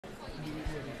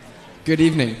Good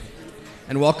evening,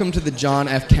 and welcome to the John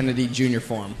F. Kennedy Jr.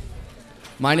 Forum.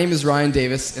 My name is Ryan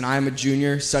Davis, and I am a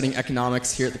junior studying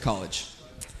economics here at the college.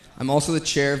 I'm also the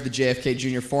chair of the JFK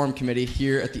Junior Forum Committee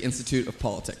here at the Institute of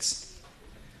Politics.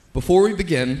 Before we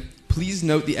begin, please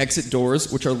note the exit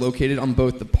doors, which are located on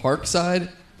both the park side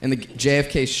and the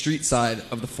JFK street side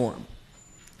of the forum.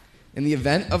 In the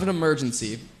event of an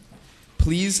emergency,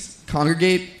 please walk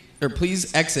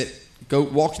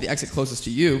to the exit closest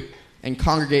to you, and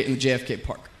congregate in the JFK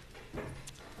Park.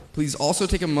 Please also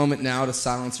take a moment now to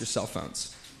silence your cell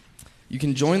phones. You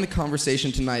can join the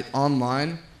conversation tonight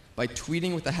online by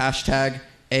tweeting with the hashtag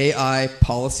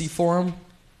 #AIPolicyForum,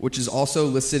 which is also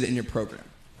listed in your program.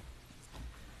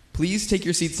 Please take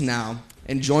your seats now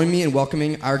and join me in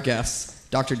welcoming our guests,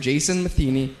 Dr. Jason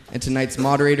Matheny and tonight's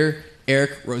moderator,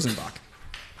 Eric Rosenbach.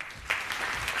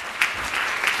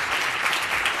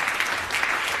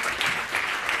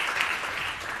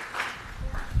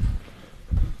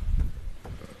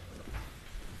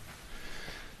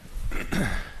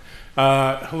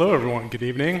 Hello, everyone. Good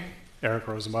evening. Eric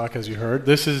Rosenbach, as you heard.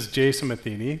 This is Jason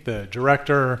Matheny, the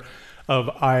director of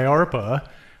IARPA,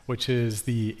 which is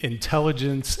the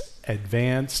Intelligence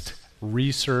Advanced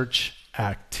Research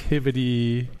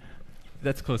Activity.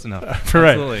 That's close enough.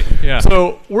 Right. Absolutely. Yeah.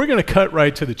 So we're going to cut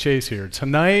right to the chase here.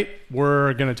 Tonight,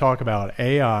 we're going to talk about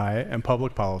AI and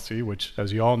public policy, which,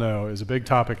 as you all know, is a big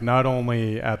topic not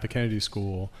only at the Kennedy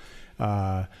School,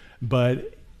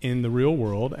 but in the real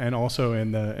world and also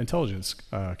in the intelligence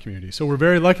community. So we're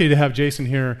very lucky to have Jason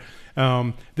here.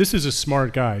 This is a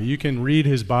smart guy. You can read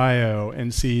his bio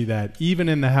and see that even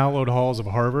in the hallowed halls of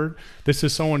Harvard, this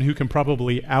is someone who can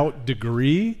probably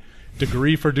out-degree,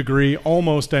 degree for degree,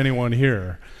 almost anyone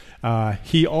here.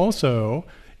 He also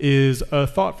is a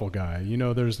thoughtful guy. You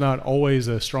know, there's not always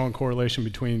a strong correlation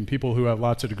between people who have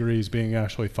lots of degrees being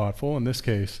actually thoughtful. In this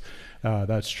case,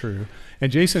 that's true.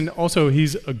 And Jason, also,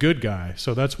 he's a good guy.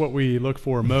 So that's what we look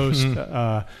for most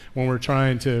when we're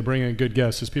trying to bring in good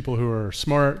guests, is people who are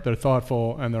smart, they're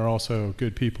thoughtful, and they're also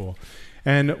good people.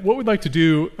 And what we'd like to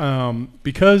do,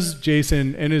 because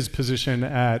Jason, in his position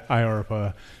at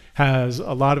IARPA, has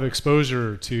a lot of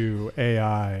exposure to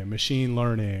AI, machine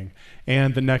learning,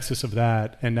 and the nexus of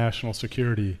that and national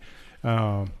security,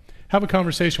 have a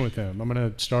conversation with him. I'm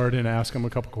going to start and ask him a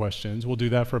couple questions. We'll do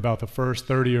that for about the first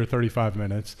 30 or 35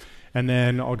 minutes, and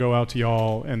then I'll go out to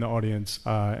y'all in the audience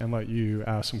and let you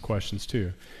ask some questions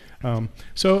too.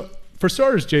 So for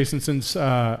starters, Jason, since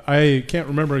I can't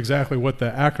remember exactly what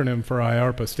the acronym for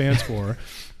IARPA stands for,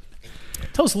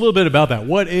 tell us a little bit about that.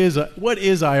 What is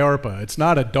IARPA? It's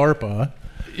not a DARPA.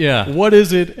 Yeah. What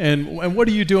is it, and what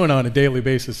are you doing on a daily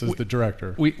basis as the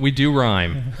director? We do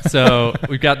rhyme, so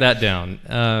we've got that down.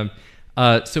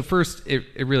 So first,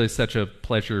 it really is such a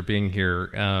pleasure being here.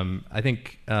 I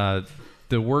think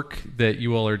the work that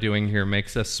you all are doing here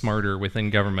makes us smarter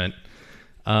within government.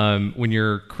 When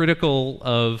you're critical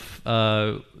of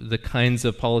the kinds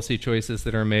of policy choices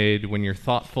that are made, when you're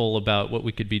thoughtful about what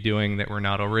we could be doing that we're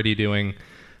not already doing,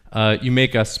 you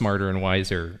make us smarter and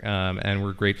wiser, and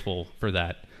we're grateful for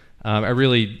that. I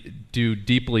really do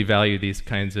deeply value these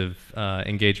kinds of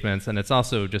engagements, and it's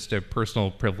also just a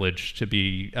personal privilege to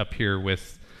be up here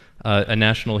with a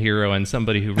national hero and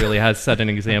somebody who really has set an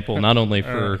example, not only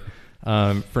for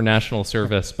national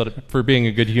service, but for being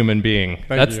a good human being.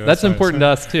 That's nice. Important to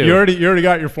us too. You already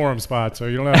got your forum spot, so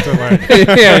you don't have to like.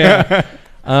 yeah.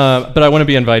 But I want to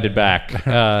be invited back.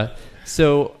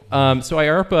 So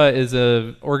IARPA is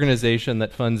an organization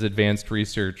that funds advanced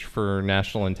research for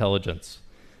national intelligence.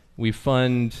 We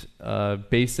fund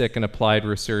basic and applied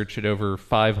research at over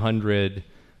 500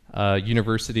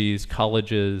 universities,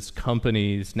 colleges,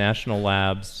 companies, national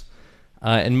labs.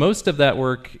 And most of that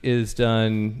work is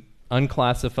done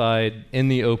unclassified, in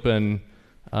the open,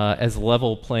 as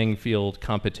level playing field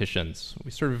competitions.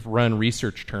 We sort of run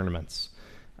research tournaments.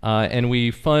 And we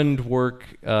fund work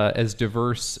as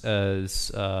diverse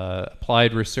as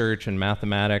applied research in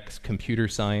mathematics, computer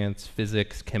science,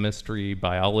 physics, chemistry,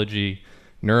 biology,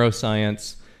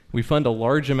 neuroscience. We fund a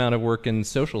large amount of work in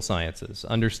social sciences,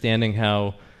 understanding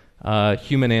how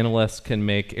human analysts can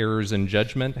make errors in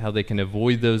judgment, how they can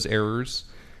avoid those errors.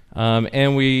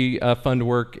 And we fund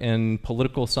work in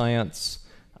political science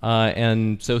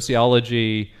and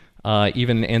sociology,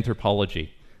 even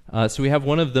anthropology. So we have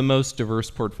one of the most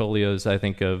diverse portfolios, I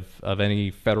think, of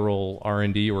any federal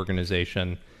R&D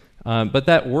organization. But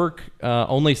that work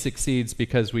only succeeds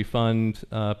because we fund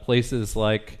places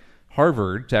like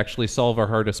Harvard to actually solve our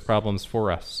hardest problems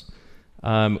for us.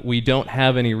 We don't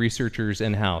have any researchers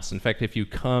in-house. In fact, if you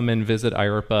come and visit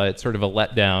IARPA, it's sort of a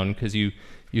letdown because you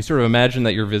you sort of imagine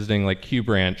that you're visiting like Q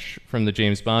Branch from the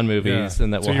James Bond movies,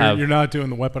 and that so you're not doing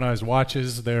the weaponized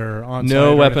watches. They're on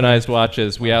no weaponized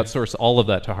watches. We outsource all of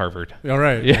that to Harvard. All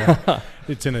right. Yeah.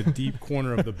 It's in a deep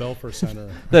corner of the Belfer Center.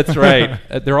 That's right.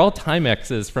 They're all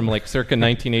Timexes from like circa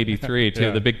 1983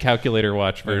 to the big calculator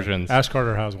watch versions. Ash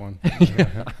Carter has one.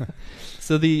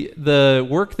 So the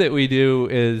work that we do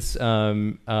is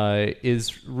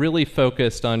really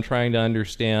focused on trying to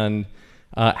understand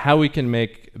how we can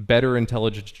make better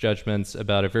intelligence judgments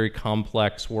about a very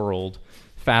complex world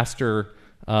faster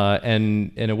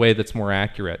and in a way that's more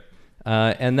accurate.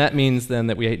 And that means then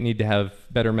that we need to have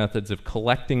better methods of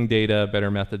collecting data,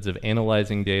 better methods of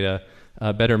analyzing data,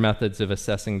 better methods of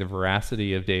assessing the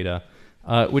veracity of data,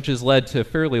 which has led to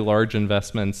fairly large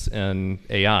investments in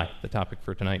AI, the topic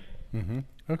for tonight. Mm-hmm.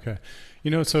 Okay.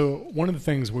 So one of the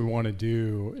things we want to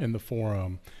do in the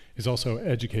forum is also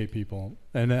educate people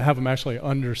and have them actually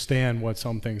understand what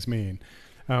some things mean.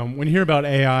 When you hear about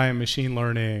AI and machine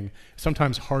learning, it's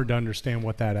sometimes hard to understand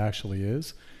what that actually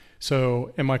is.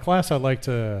 So in my class, I'd like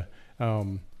to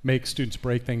make students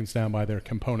break things down by their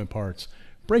component parts.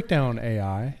 Break down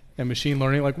AI and machine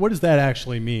learning. Like, what does that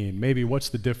actually mean? Maybe what's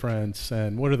the difference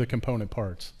and what are the component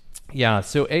parts? Yeah,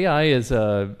 so AI is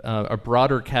a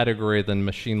broader category than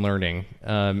machine learning.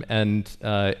 And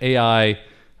AI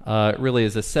really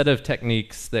is a set of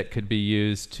techniques that could be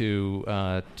used to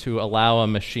allow a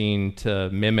machine to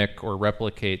mimic or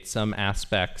replicate some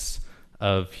aspects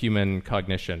of human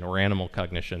cognition or animal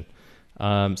cognition.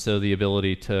 So the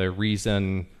ability to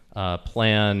reason,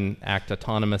 plan, act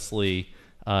autonomously,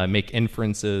 make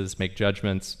inferences, make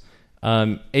judgments.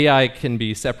 AI can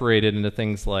be separated into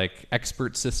things like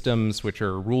expert systems, which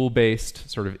are rule-based,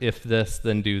 sort of if this,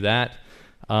 then do that,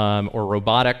 or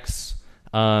robotics.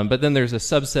 But then there's a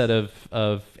subset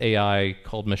of AI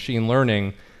called machine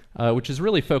learning, which is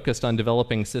really focused on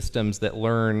developing systems that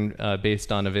learn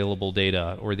based on available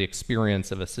data or the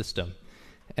experience of a system.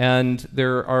 And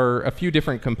there are a few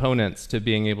different components to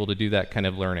being able to do that kind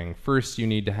of learning. First, you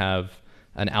need to have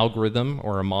an algorithm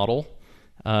or a model.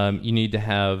 You need to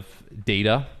have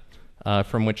data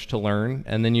from which to learn,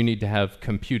 and then you need to have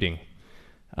computing.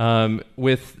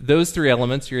 With those three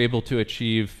elements, you're able to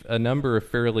achieve a number of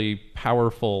fairly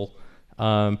powerful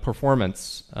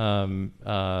performance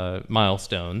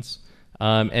milestones.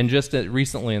 And just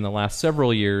recently, in the last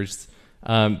several years,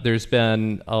 there's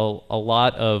been a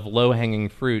lot of low-hanging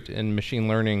fruit in machine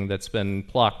learning that's been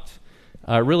plucked,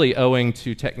 really owing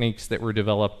to techniques that were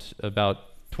developed about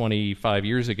 25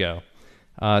 years ago.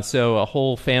 So a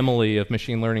whole family of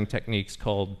machine learning techniques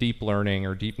called deep learning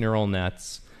or deep neural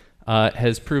nets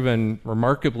has proven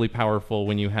remarkably powerful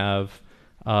when you have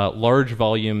large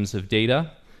volumes of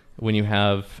data, when you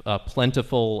have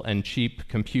plentiful and cheap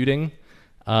computing,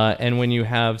 and when you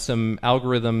have some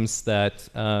algorithms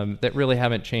that really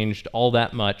haven't changed all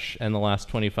that much in the last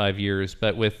 25 years,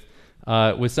 but with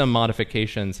some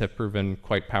modifications have proven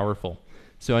quite powerful.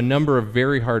 So a number of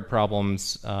very hard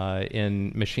problems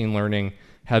in machine learning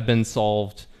have been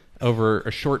solved over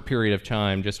a short period of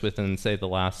time, just within, say, the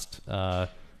last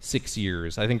 6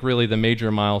 years. I think really the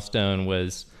major milestone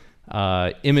was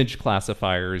image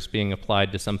classifiers being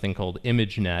applied to something called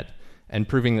ImageNet and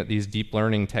proving that these deep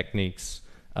learning techniques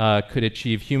could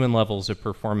achieve human levels of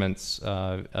performance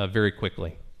very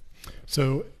quickly.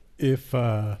 So if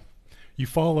you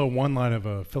follow one line of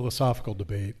a philosophical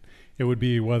debate, it would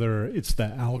be whether it's the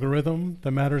algorithm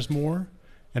that matters more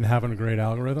and having a great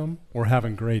algorithm or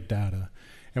having great data.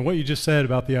 And what you just said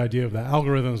about the idea of the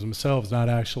algorithms themselves not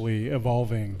actually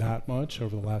evolving that much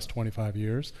over the last 25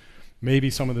 years, maybe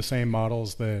some of the same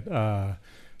models that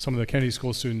some of the Kennedy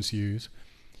School students use.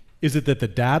 Is it that the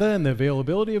data and the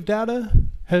availability of data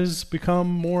has become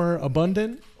more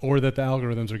abundant, or that the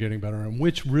algorithms are getting better? And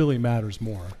which really matters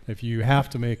more if you have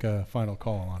to make a final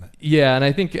call on it? Yeah, and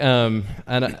I think and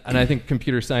I think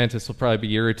computer scientists will probably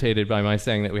be irritated by my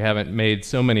saying that we haven't made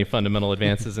so many fundamental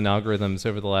advances in algorithms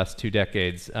over the last 2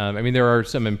 decades. I mean, there are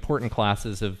some important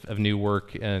classes of new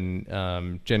work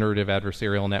in generative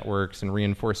adversarial networks and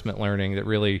reinforcement learning that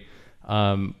really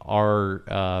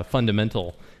are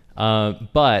fundamental.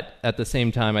 But at the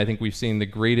same time, I think we've seen the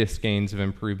greatest gains of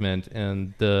improvement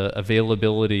in the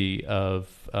availability of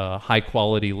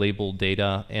high-quality labeled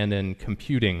data and in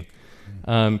computing.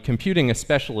 Computing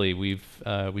especially, we've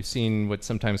seen what's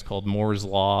sometimes called Moore's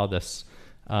Law, this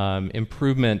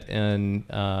improvement in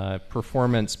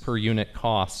performance per unit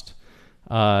cost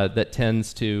that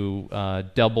tends to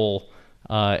double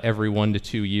every 1 to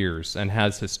 2 years and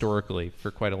has historically for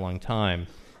quite a long time.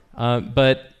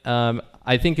 But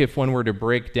I think if one were to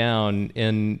break down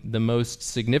in the most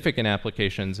significant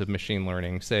applications of machine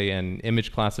learning, say in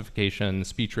image classification,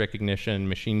 speech recognition,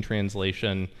 machine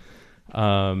translation,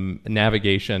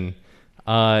 navigation,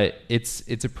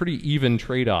 it's a pretty even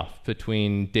trade-off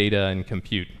between data and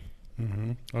compute.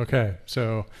 Okay,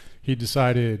 so he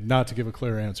decided not to give a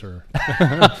clear answer.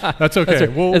 That's okay.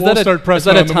 We'll start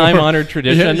pressing. Is that a time-honored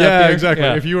tradition? Yeah, exactly.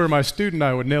 Yeah. If you were my student,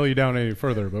 I would nail you down any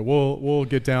further. But we'll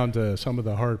get down to some of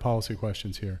the hard policy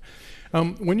questions here.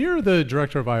 When you're the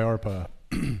director of IARPA,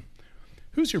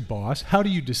 who's your boss? How do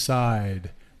you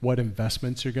decide what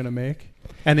investments you're going to make?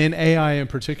 And in AI in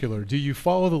particular, do you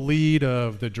follow the lead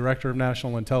of the Director of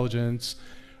National Intelligence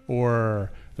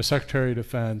or the Secretary of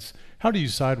Defense? How do you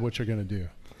decide what you're going to do?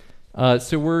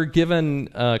 So we're given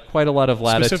quite a lot of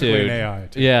latitude. Specifically in AI,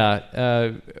 too.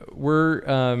 Yeah,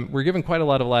 we're given quite a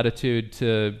lot of latitude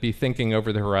to be thinking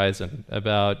over the horizon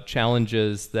about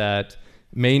challenges that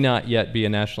may not yet be a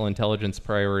national intelligence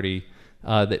priority,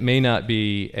 that may not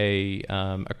be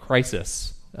a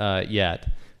crisis yet,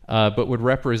 but would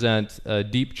represent a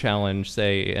deep challenge,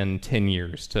 say, in 10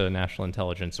 years to national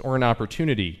intelligence, or an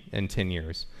opportunity in 10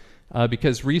 years.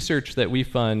 Because research that we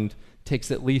fund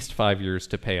takes at least 5 years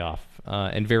to pay off,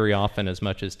 and very often as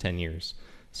much as 10 years.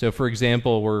 So, for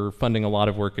example, we're funding a lot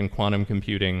of work in quantum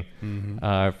computing,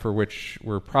 for which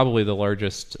we're probably the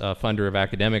largest funder of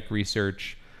academic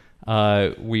research.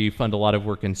 We fund a lot of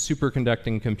work in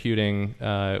superconducting computing,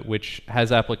 which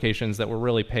has applications that will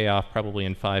really pay off probably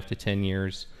in 5 to 10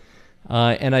 years.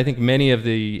 And I think many of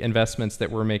the investments that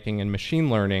we're making in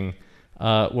machine learning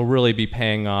will really be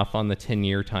paying off on the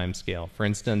 10-year time scale. For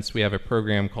instance, we have a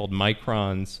program called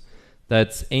Microns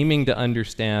that's aiming to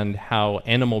understand how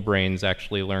animal brains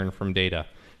actually learn from data,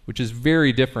 which is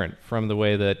very different from the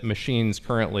way that machines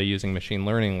currently using machine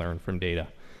learning learn from data.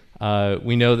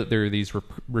 We know that there are these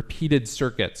repeated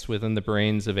circuits within the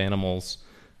brains of animals,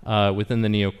 within the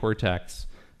neocortex,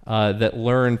 that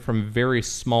learn from very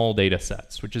small data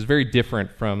sets, which is very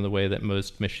different from the way that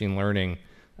most machine learning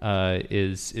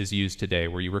is used today,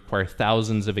 where you require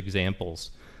thousands of examples.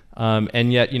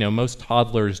 And yet, most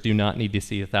toddlers do not need to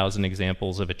see 1,000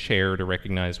 examples of a chair to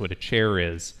recognize what a chair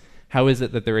is. How is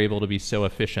it that they're able to be so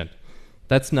efficient?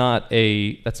 That's not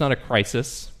a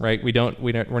crisis, right?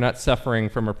 We're not suffering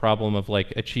from a problem of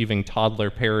like achieving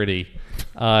toddler parity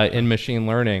in machine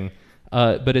learning,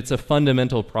 but it's a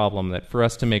fundamental problem that for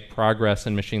us to make progress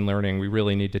in machine learning, we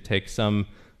really need to take some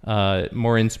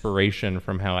more inspiration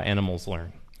from how animals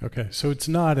learn. Okay, so it's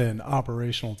not an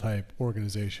operational type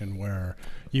organization where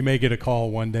you may get a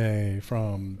call one day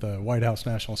from the White House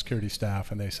National Security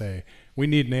Staff and they say, we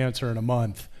need an answer in a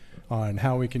month on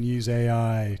how we can use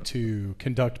AI to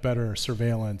conduct better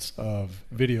surveillance of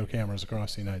video cameras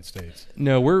across the United States.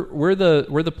 No, we're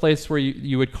the place where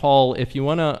you would call if you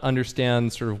want to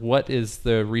understand sort of what is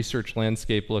the research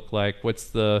landscape look like, what's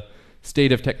the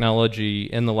state of technology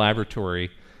in the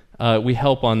laboratory. We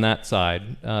help on that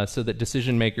side so that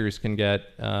decision makers can get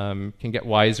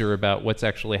wiser about what's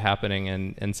actually happening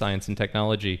in science and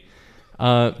technology.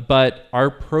 But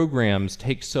our programs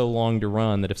take so long to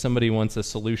run that if somebody wants a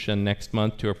solution next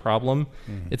month to a problem,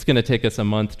 it's going to take us a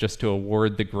month just to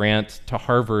award the grant to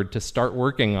Harvard to start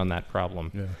working on that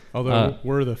problem. Yeah. Although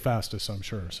we're the fastest, I'm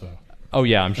sure. So. Oh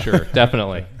yeah, I'm sure,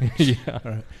 definitely. Yeah.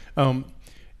 All right.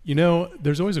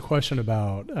 There's always a question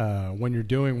about when you're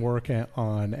doing work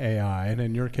on AI, and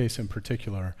in your case in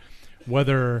particular,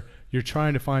 whether you're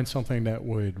trying to find something that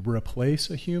would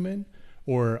replace a human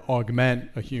or augment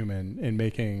a human in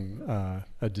making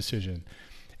a decision.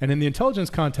 And in the intelligence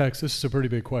context, this is a pretty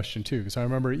big question too, because I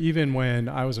remember even when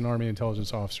I was an Army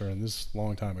intelligence officer, and this is a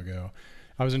long time ago,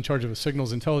 I was in charge of a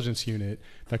signals intelligence unit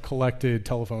that collected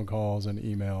telephone calls and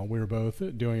email. We were both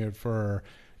doing it for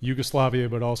Yugoslavia,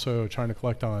 but also trying to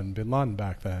collect on bin Laden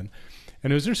back then.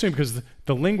 And it was interesting because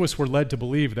the linguists were led to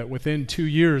believe that within 2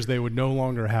 years they would no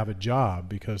longer have a job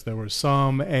because there was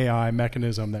some AI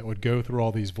mechanism that would go through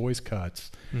all these voice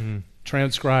cuts,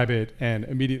 transcribe it, and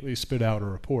immediately spit out a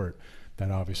report.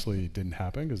 That obviously didn't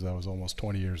happen because that was almost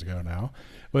 20 years ago now.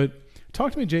 But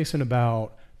talk to me, Jason,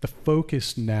 about the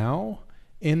focus now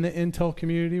in the intel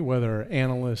community, whether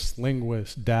analysts,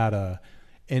 linguists, data,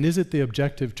 and is it the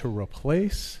objective to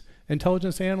replace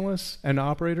intelligence analysts and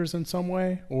operators in some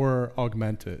way or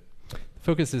augment it? The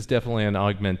focus is definitely on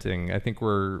augmenting. I think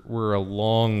we're a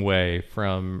long way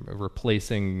from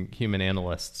replacing human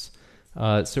analysts.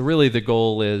 So really the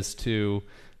goal is to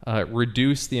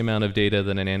reduce the amount of data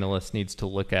that an analyst needs to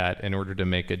look at in order to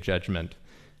make a judgment.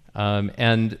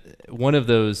 And one of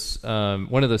those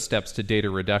steps to data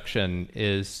reduction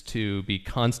is to be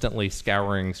constantly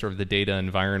scouring sort of the data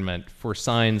environment for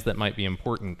signs that might be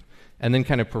important and then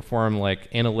kind of perform like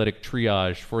analytic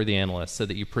triage for the analyst, so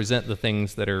that you present the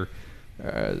things that are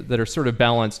sort of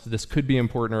balanced. This could be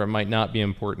important or it might not be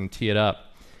important. Tee it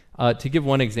up. To give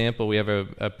one example, we have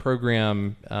a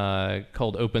program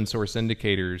called Open Source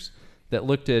Indicators that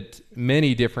looked at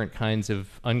many different kinds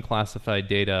of unclassified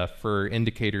data for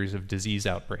indicators of disease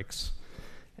outbreaks.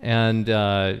 And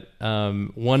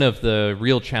one of the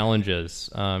real challenges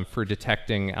for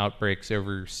detecting outbreaks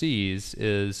overseas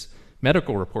is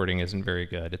medical reporting isn't very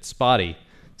good. It's spotty.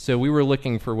 So we were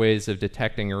looking for ways of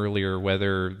detecting earlier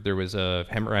whether there was a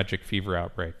hemorrhagic fever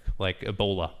outbreak, like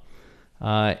Ebola.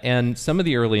 And some of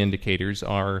the early indicators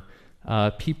are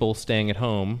people staying at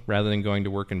home rather than going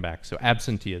to work and back. So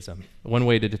absenteeism. One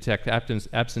way to detect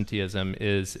absenteeism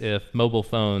is if mobile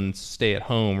phones stay at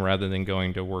home rather than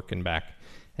going to work and back.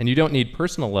 And you don't need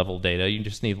personal level data, you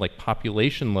just need like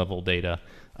population level data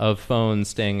of phones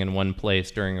staying in one place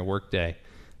during a workday.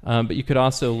 But you could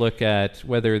also look at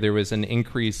whether there was an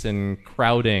increase in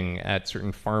crowding at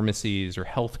certain pharmacies or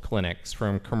health clinics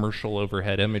from commercial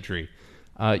overhead imagery.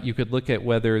 You could look at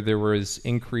whether there was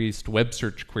increased web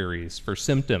search queries for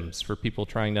symptoms for people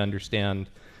trying to understand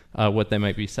what they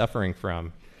might be suffering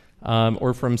from,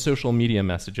 or from social media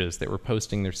messages that were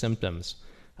posting their symptoms.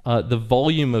 The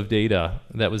volume of data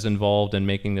that was involved in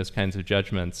making those kinds of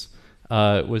judgments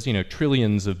was,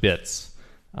 trillions of bits.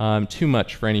 Too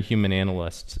much for any human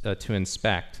analyst to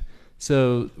inspect.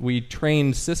 So we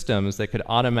trained systems that could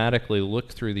automatically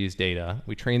look through these data.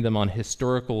 We trained them on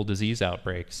historical disease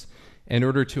outbreaks in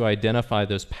order to identify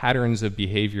those patterns of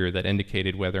behavior that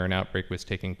indicated whether an outbreak was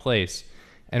taking place.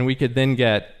 And we could then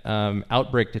get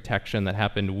outbreak detection that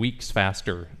happened weeks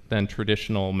faster than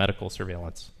traditional medical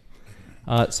surveillance.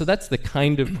 So that's the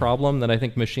kind of problem that I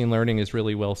think machine learning is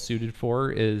really well suited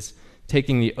for, is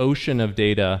taking the ocean of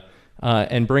data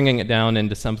and bringing it down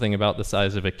into something about the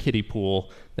size of a kiddie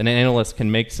pool that an analyst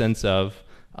can make sense of,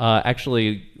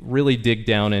 actually really dig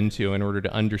down into in order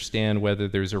to understand whether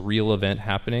there's a real event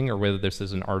happening or whether this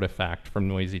is an artifact from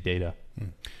noisy data.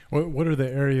 What are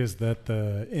the areas that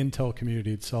the Intel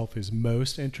community itself is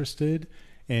most interested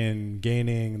in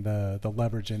gaining the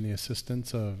leverage and the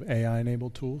assistance of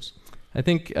AI-enabled tools? I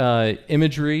think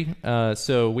imagery.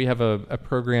 So we have a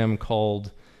program called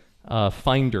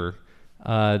Finder,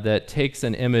 that takes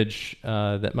an image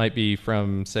that might be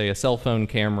from, say, a cell phone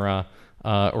camera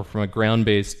or from a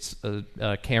ground-based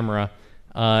camera,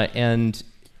 and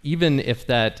even if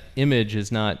that image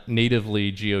is not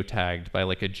natively geotagged by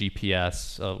like a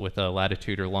GPS with a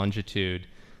latitude or longitude,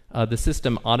 the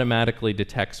system automatically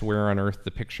detects where on Earth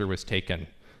the picture was taken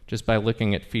just by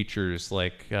looking at features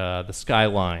like the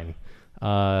skyline,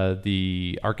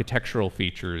 the architectural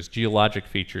features, geologic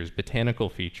features, botanical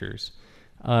features.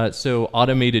 So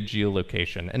automated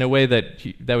geolocation in a way that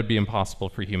would be impossible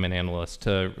for human analysts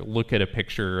to look at a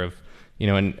picture of,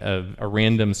 a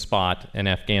random spot in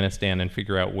Afghanistan and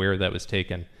figure out where that was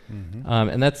taken. Mm-hmm.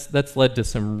 And that's led to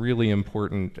some really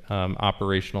important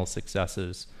operational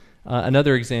successes.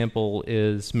 Another example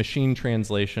is machine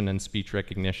translation and speech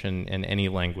recognition in any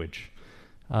language.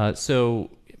 So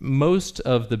most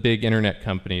of the big internet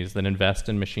companies that invest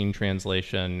in machine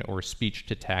translation or speech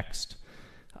to text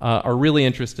are really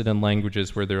interested in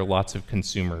languages where there are lots of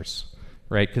consumers,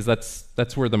 right? Because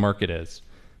that's where the market is.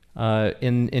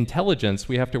 In intelligence,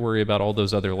 we have to worry about all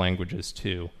those other languages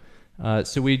too.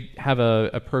 So we have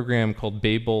a program called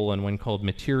Babel and one called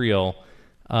Material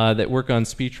that work on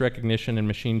speech recognition and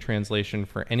machine translation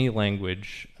for any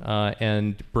language,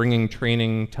 and bringing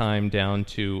training time down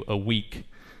to a week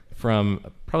from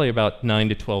probably about 9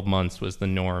 to 12 months was the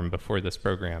norm before this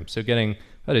program. So getting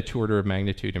about a 2 order of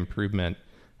magnitude improvement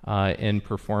in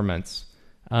performance.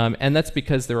 And that's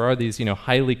because there are these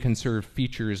highly conserved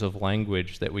features of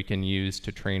language that we can use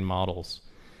to train models.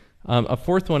 A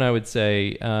fourth one I would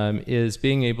say is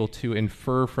being able to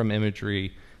infer from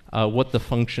imagery what the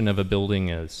function of a building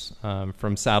is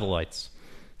from satellites.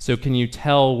 So can you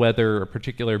tell whether a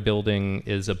particular building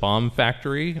is a bomb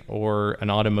factory or an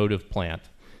automotive plant?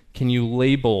 Can you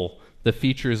label the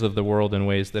features of the world in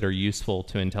ways that are useful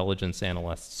to intelligence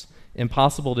analysts?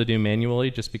 Impossible to do manually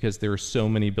just because there are so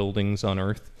many buildings on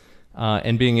Earth,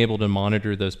 and being able to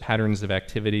monitor those patterns of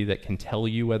activity that can tell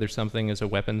you whether something is a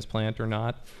weapons plant or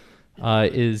not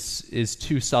is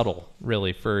too subtle,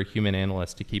 really, for a human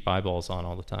analyst to keep eyeballs on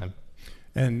all the time.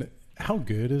 And how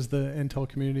good is the Intel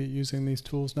community using these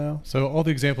tools now? So all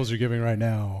the examples you're giving right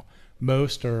now,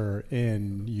 most are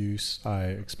in use, I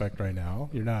expect, right now.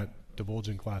 You're not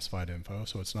divulging classified info,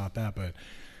 so it's not that, but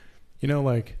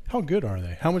how good are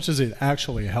they? How much does it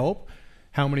actually help?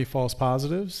 How many false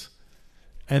positives?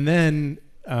 And then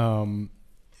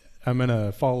I'm going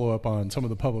to follow up on some of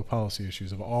the public policy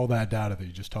issues of all that data that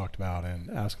you just talked about and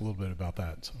ask a little bit about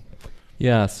that. So.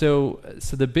 Yeah, so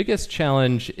the biggest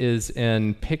challenge is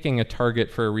in picking a target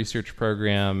for a research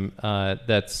program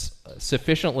that's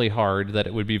sufficiently hard that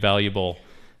it would be valuable,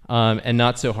 and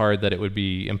not so hard that it would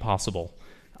be impossible.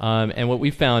 And what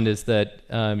we found is that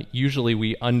usually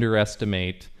we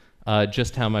underestimate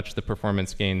just how much the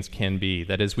performance gains can be.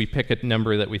 That is, we pick a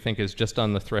number that we think is just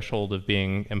on the threshold of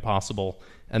being impossible,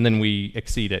 and then we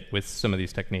exceed it with some of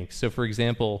these techniques. So for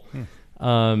example,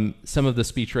 some of the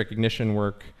speech recognition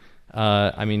work,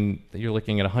 you're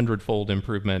looking at 100-fold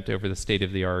improvement over the state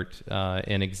of the art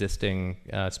in existing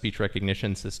speech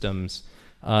recognition systems.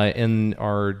 In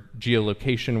our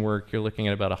geolocation work, you're looking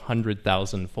at about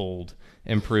 100,000-fold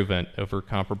improvement over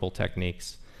comparable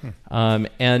techniques.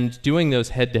 And doing those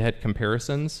head-to-head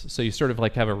comparisons, so you sort of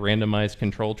like have a randomized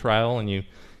control trial, and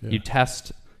you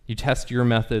test your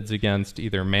methods against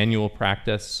either manual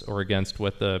practice or against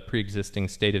what the pre-existing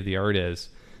state of the art is,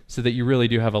 so that you really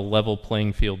do have a level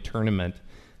playing field tournament.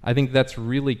 I think that's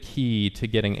really key to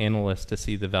getting analysts to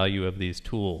see the value of these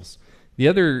tools. The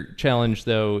other challenge,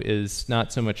 though, is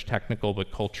not so much technical but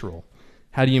cultural.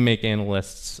 How do you make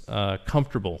analysts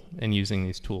comfortable in using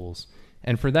these tools?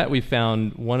 And for that, we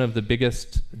found one of the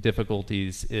biggest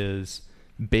difficulties is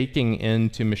baking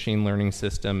into machine learning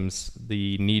systems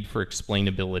the need for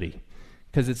explainability.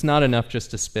 Because it's not enough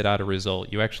just to spit out a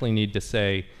result. You actually need to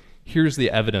say, here's the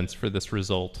evidence for this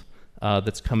result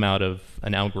that's come out of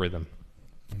an algorithm.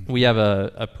 We have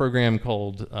a program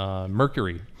called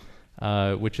Mercury,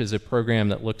 which is a program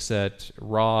that looks at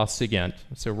raw SIGINT,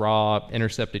 so raw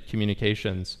intercepted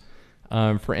communications,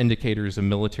 for indicators of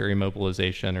military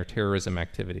mobilization or terrorism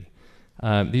activity.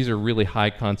 These are really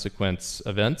high consequence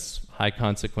events, high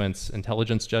consequence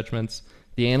intelligence judgments.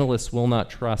 The analysts will not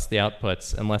trust the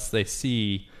outputs unless they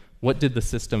see what did the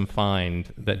system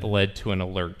find that led to an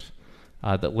alert,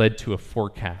 that led to a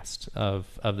forecast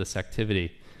of this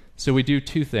activity. So we do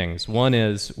two things. One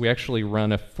is we actually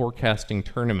run a forecasting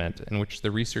tournament in which the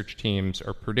research teams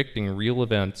are predicting real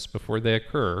events before they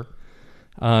occur,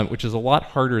 which is a lot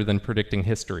harder than predicting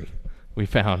history, we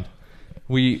found.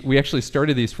 We actually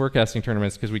started these forecasting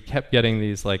tournaments because we kept getting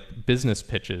these like business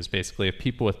pitches, basically, of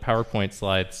people with PowerPoint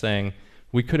slides saying,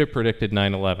 we could have predicted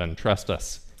 9/11, trust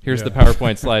us. Here's the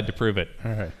PowerPoint slide to prove it.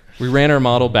 All right. We ran our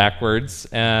model backwards,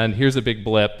 and here's a big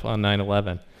blip on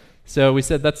 9/11. So we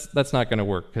said that's not going to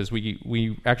work because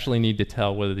we actually need to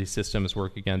tell whether these systems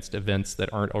work against events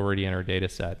that aren't already in our data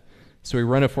set. So we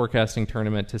run a forecasting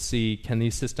tournament to see, can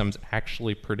these systems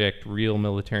actually predict real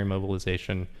military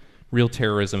mobilization, real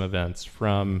terrorism events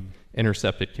from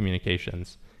intercepted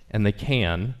communications? And they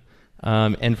can.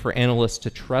 And for analysts to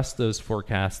trust those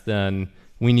forecasts, then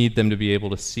we need them to be able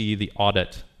to see the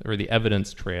audit or the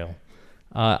evidence trail.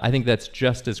 I think that's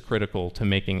just as critical to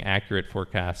making accurate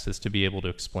forecasts as to be able to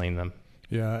explain them.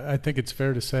 Yeah, I think it's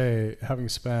fair to say, having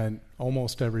spent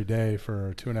almost every day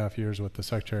for 2.5 years with the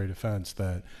Secretary of Defense,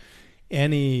 that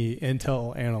any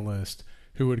intel analyst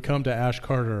who would come to Ash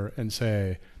Carter and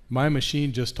say, my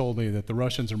machine just told me that the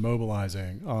Russians are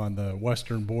mobilizing on the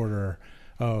western border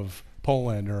of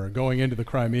Poland or going into the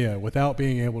Crimea, without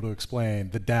being able to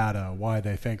explain the data, why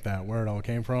they think that, where it all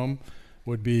came from,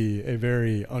 would be a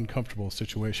very uncomfortable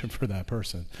situation for that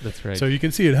person. That's right. So you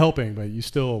can see it helping, but you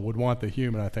still would want the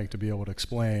human, I think, to be able to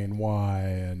explain why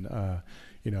and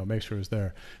make sure it's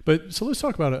there. But so let's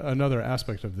talk about another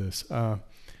aspect of this.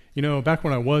 Back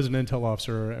when I was an intel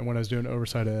officer and when I was doing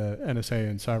oversight at NSA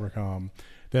and Cybercom,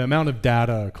 the amount of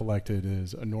data collected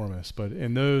is enormous. But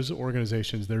in those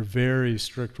organizations, there are very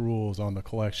strict rules on the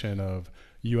collection of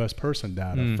U.S. person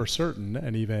data for certain,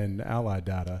 and even allied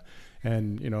data.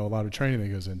 And a lot of training that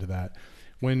goes into that.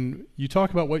 When you talk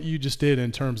about what you just did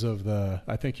in terms of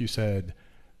I think you said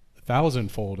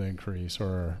 1,000-fold increase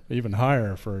or even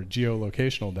higher for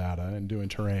geolocational data and doing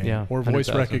terrain or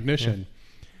voice recognition. Yeah.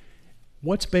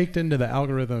 What's baked into the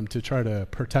algorithm to try to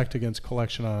protect against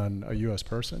collection on a U.S.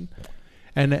 person?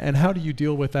 And how do you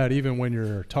deal with that even when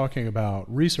you're talking about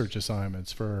research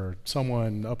assignments for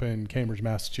someone up in Cambridge,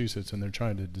 Massachusetts, and they're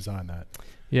trying to design that?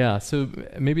 Yeah, so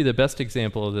maybe the best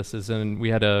example of this is we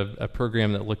had a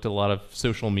program that looked at a lot of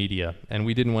social media, and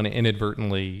we didn't want to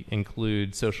inadvertently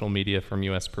include social media from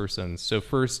U.S. persons. So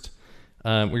first,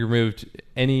 we removed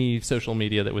any social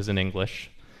media that was in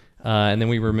English, and then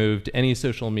we removed any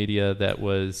social media that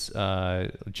was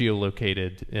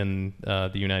geolocated in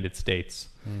the United States.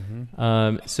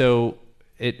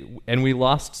 And we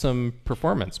lost some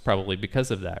performance probably because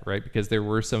of that, right? Because there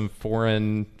were some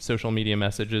foreign social media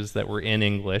messages that were in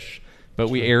English, but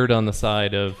we erred on the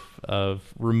side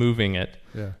of removing it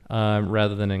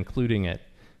rather than including it.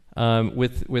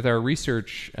 With our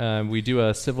research, we do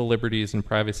a civil liberties and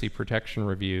privacy protection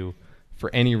review for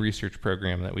any research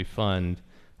program that we fund,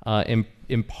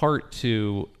 in part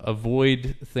to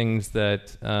avoid things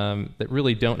that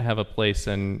really don't have a place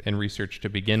in research to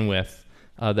begin with,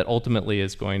 that ultimately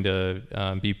is going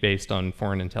to be based on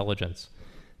foreign intelligence.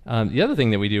 The other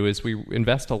thing that we do is we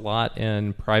invest a lot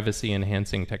in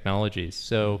privacy-enhancing technologies.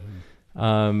 So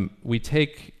we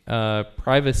take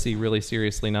privacy really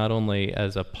seriously, not only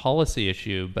as a policy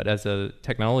issue, but as a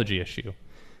technology issue.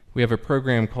 We have a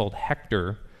program called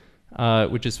Hector,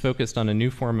 which is focused on a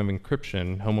new form of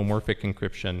encryption, homomorphic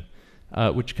encryption,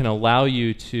 which can allow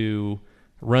you to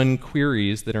run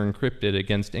queries that are encrypted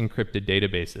against encrypted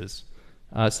databases,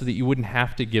 so that you wouldn't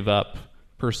have to give up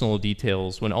personal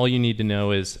details when all you need to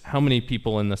know is how many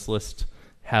people in this list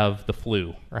have the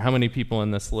flu, or how many people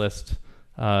in this list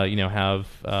have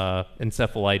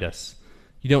encephalitis.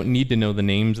 You don't need to know the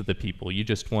names of the people. You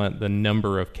just want the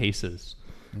number of cases.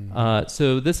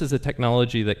 So this is a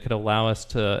technology that could allow us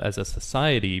to, as a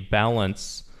society,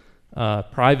 balance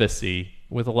privacy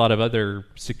with a lot of other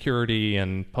security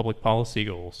and public policy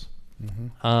goals.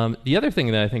 The other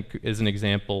thing that I think is an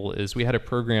example is we had a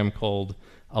program called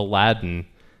Aladdin,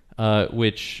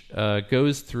 which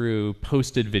goes through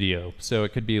posted video. So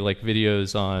it could be like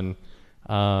videos on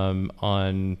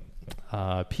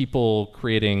people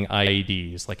creating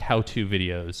IEDs, like how-to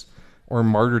videos, or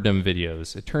martyrdom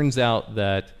videos. It turns out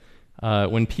that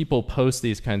when people post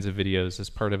these kinds of videos as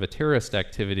part of a terrorist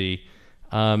activity,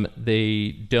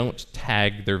 they don't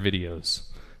tag their videos,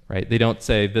 right? They don't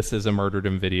say this is a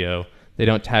martyrdom video. They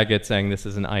don't tag it saying this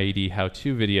is an IED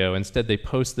how-to video. Instead, they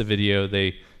post the video,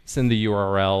 they send the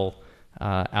URL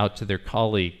out to their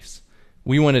colleagues.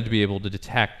 We wanted to be able to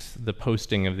detect the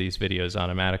posting of these videos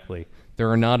automatically. There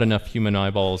are not enough human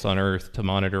eyeballs on Earth to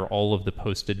monitor all of the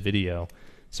posted video.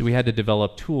 So we had to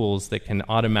develop tools that can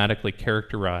automatically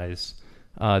characterize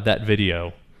that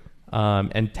video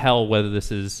and tell whether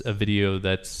this is a video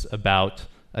that's about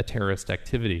a terrorist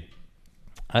activity.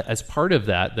 As part of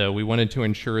that, though, we wanted to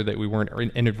ensure that we weren't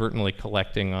inadvertently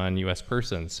collecting on U.S.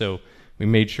 persons. So we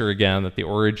made sure, again, that the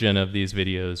origin of these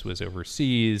videos was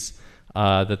overseas,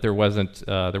 that there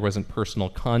wasn't personal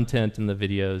content in the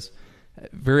videos.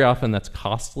 Very often that's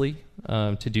costly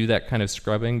to do that kind of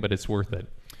scrubbing, but it's worth it.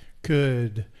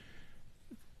 Could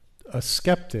a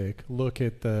skeptic look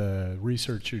at the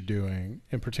research you're doing,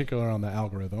 in particular on the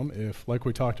algorithm, if, like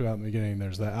we talked about in the beginning,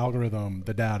 there's the algorithm,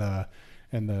 the data,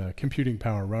 and the computing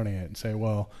power running it, and say,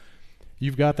 well,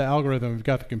 you've got the algorithm, you've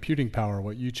got the computing power,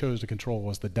 what you chose to control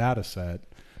was the data set.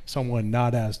 Someone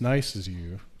not as nice as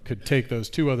you could take those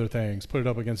two other things, put it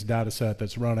up against a data set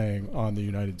that's running on the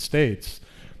United States,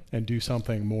 and do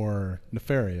something more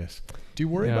nefarious. Do you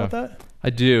worry about that? I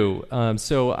do.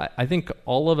 So I think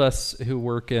all of us who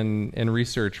work in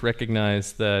research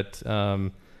recognize that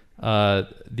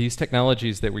these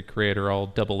technologies that we create are all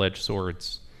double-edged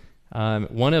swords.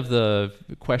 One of the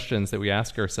questions that we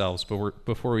ask ourselves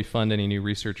before we fund any new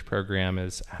research program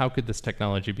is, how could this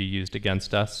technology be used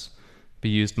against us, be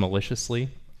used maliciously,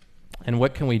 and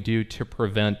what can we do to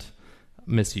prevent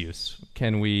misuse?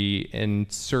 Can we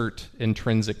insert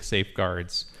intrinsic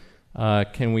safeguards?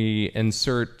 Can we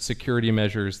insert security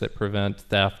measures that prevent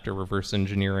theft or reverse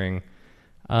engineering?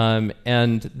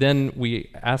 And then we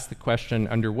ask the question,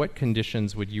 under what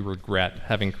conditions would you regret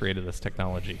having created this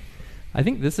technology? I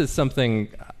think this is something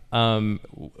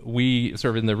we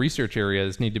sort of in the research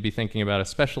areas need to be thinking about,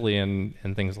 especially in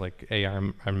things like AI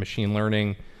and machine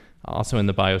learning, also in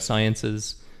the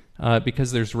biosciences,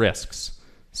 because there's risks.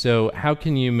 So how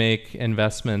can you make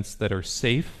investments that are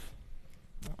safe,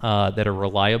 that are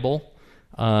reliable?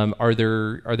 Are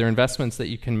there investments that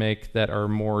you can make that are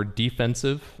more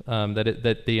defensive,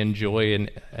 that they enjoy an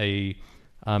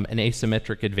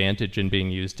asymmetric advantage in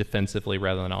being used defensively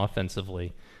rather than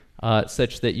offensively,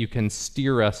 such that you can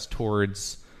steer us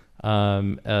towards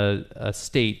a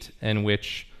state in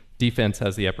which defense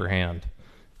has the upper hand?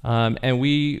 And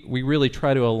we really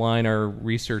try to align our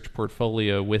research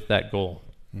portfolio with that goal.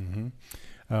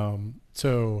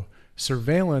 So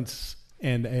surveillance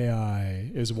and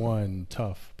AI is one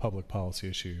tough public policy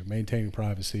issue. Maintaining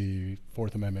privacy,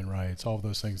 Fourth Amendment rights, all of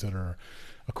those things that are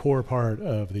a core part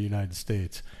of the United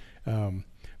States.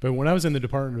 But when I was in the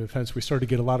Department of Defense, we started to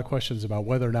get a lot of questions about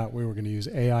whether or not we were going to use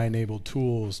AI-enabled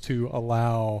tools to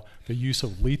allow the use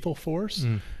of lethal force,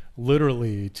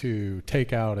 literally to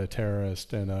take out a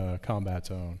terrorist in a combat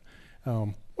zone.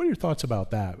 What are your thoughts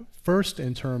about that? First,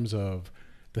 in terms of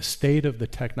the state of the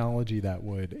technology that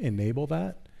would enable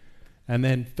that, and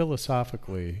then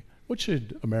philosophically, what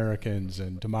should Americans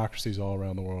and democracies all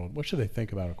around the world, what should they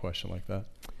think about a question like that?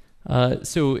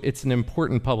 So it's an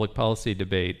important public policy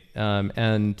debate,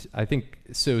 and I think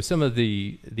so. Some of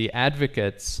the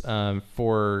advocates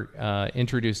for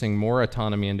introducing more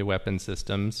autonomy into weapon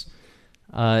systems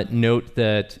note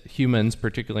that humans,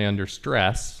 particularly under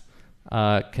stress,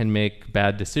 can make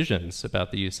bad decisions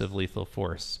about the use of lethal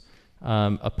force.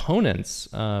 Opponents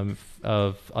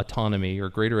of autonomy or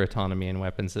greater autonomy in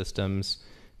weapon systems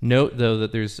note, though,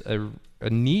 that there's a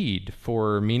need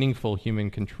for meaningful human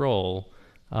control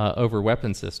over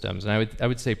weapon systems. And I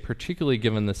would say, particularly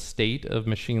given the state of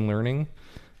machine learning,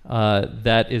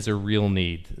 that is a real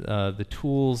need. The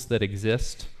tools that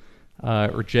exist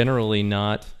are generally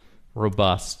not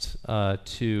robust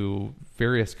to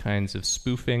various kinds of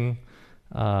spoofing,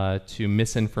 to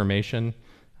misinformation.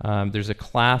 There's a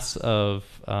class of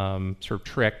sort of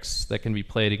tricks that can be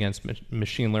played against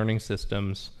machine learning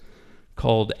systems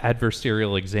called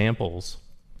adversarial examples.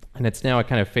 And it's now a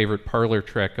kind of favorite parlor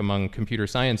trick among computer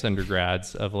science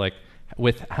undergrads of like,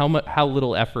 with how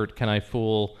little effort can I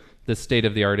fool this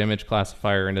state-of-the-art image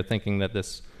classifier into thinking that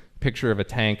this picture of a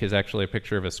tank is actually a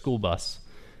picture of a school bus.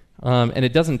 And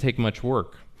it doesn't take much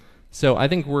work. So I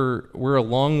think we're a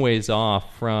long ways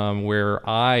off from where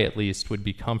I, at least, would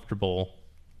be comfortable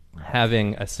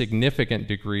having a significant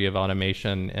degree of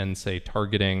automation in, say,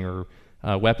 targeting or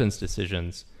weapons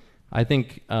decisions. I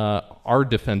think our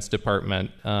Defense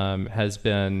Department has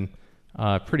been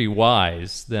pretty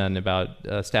wise then about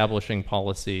establishing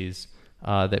policies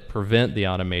that prevent the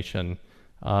automation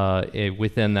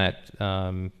within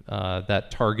that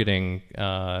targeting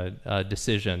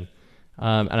decision.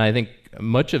 And I think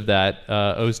much of that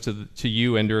owes to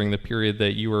you and during the period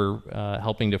that you were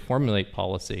helping to formulate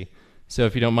policy. So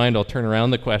if you don't mind, I'll turn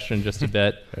around the question just a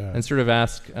bit and sort of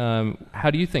ask, how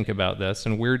do you think about this,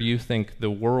 and where do you think the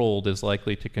world is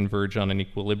likely to converge on an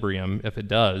equilibrium, if it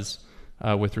does,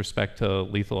 with respect to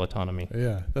lethal autonomy?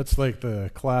 Yeah, that's like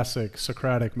the classic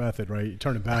Socratic method, right? You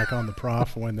turn it back on the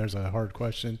prof when there's a hard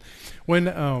question. When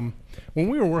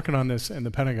we were working on this in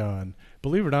the Pentagon,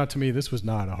 believe it or not, to me, this was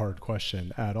not a hard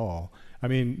question at all. I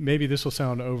mean, maybe this will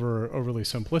sound overly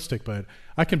simplistic, but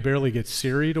I can barely get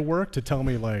Siri to work to tell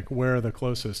me like where the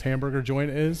closest hamburger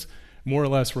joint is. More or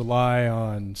less rely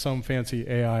on some fancy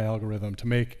AI algorithm to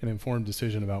make an informed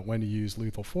decision about when to use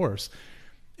lethal force.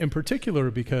 In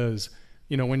particular, because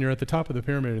when you're at the top of the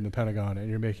pyramid in the Pentagon and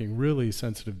you're making really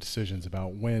sensitive decisions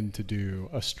about when to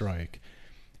do a strike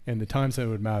and the times that it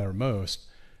would matter most,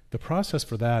 the process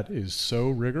for that is so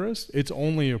rigorous. It's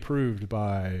only approved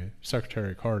by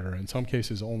Secretary Carter, in some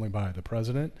cases only by the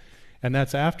president. And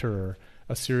that's after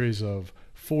a series of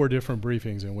 4 different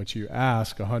briefings in which you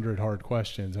ask 100 hard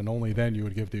questions, and only then you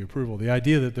would give the approval. The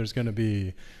idea that there's going to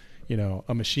be,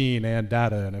 a machine and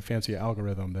data and a fancy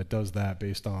algorithm that does that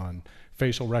based on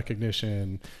facial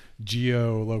recognition,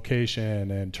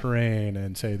 geolocation, and terrain,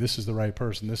 and say this is the right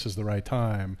person, this is the right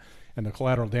time, and the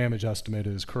collateral damage estimate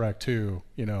is correct too,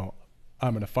 I'm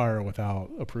going to fire without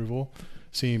approval,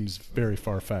 seems very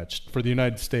far-fetched. For the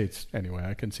United States, anyway,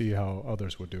 I can see how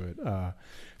others would do it.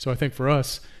 So I think for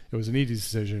us, it was an easy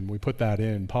decision. We put that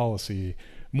in policy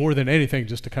more than anything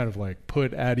just to kind of like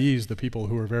put at ease the people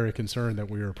who are very concerned that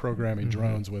we were programming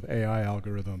drones with AI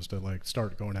algorithms to like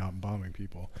start going out and bombing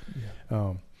people.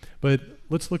 Yeah. But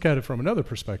let's look at it from another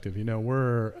perspective.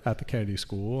 We're at the Kennedy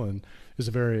School, and it's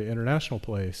a very international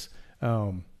place.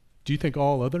 Do you think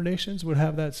all other nations would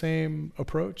have that same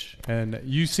approach? And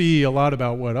you see a lot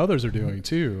about what others are doing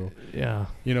too. Yeah.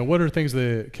 What are things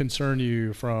that concern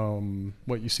you from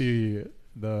what you see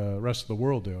the rest of the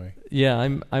world doing? Yeah,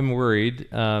 I'm worried.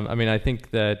 I think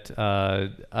that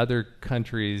other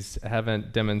countries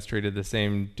haven't demonstrated the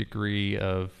same degree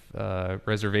of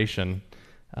reservation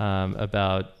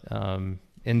about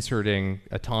inserting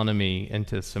autonomy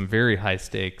into some very high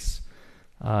stakes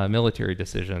military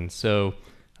decisions. So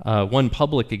one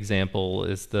public example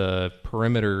is the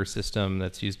perimeter system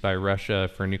that's used by Russia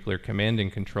for nuclear command and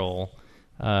control,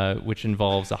 which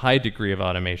involves a high degree of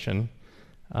automation.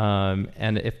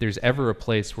 And if there's ever a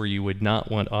place where you would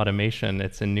not want automation,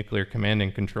 it's in nuclear command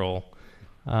and control.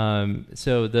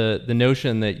 So the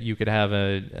notion that you could have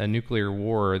a nuclear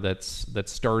war that's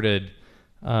started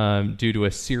due to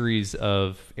a series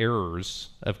of errors,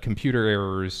 of computer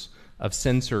errors, of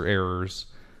sensor errors,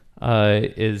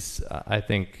 is, I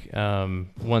think,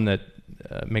 one that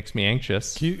makes me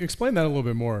anxious. Can you explain that a little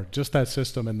bit more, just that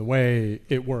system and the way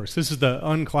it works? This is the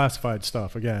unclassified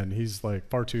stuff. Again, he's like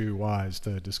far too wise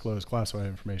to disclose classified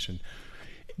information.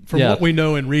 From what we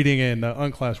know in reading in the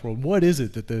unclassified world, what is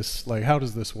it that this, how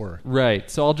does this work? Right.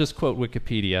 So I'll just quote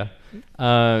Wikipedia.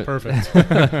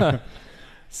 Perfect.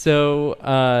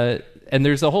 So and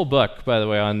there's a whole book, by the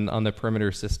way, on the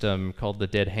perimeter system called The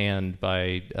Dead Hand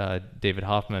by David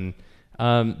Hoffman.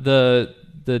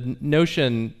 The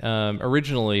notion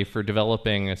originally for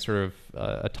developing a sort of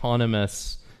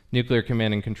autonomous nuclear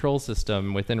command and control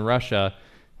system within Russia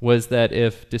was that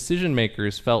if decision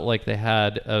makers felt like they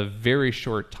had a very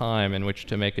short time in which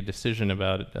to make a decision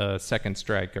about a second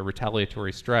strike, a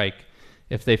retaliatory strike,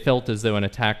 if they felt as though an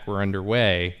attack were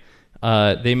underway,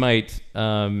 they might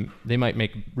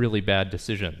make really bad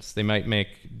decisions. They might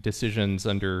make decisions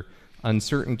under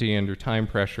uncertainty, under time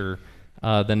pressure,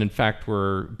 that in fact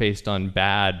were based on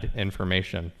bad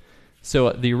information.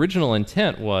 So the original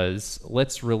intent was,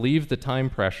 let's relieve the time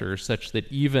pressure such that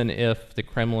even if the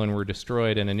Kremlin were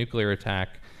destroyed in a nuclear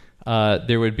attack,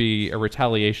 there would be a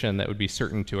retaliation that would be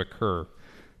certain to occur.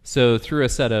 So through a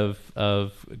set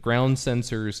of ground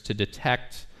sensors to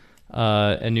detect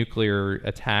a nuclear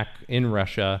attack in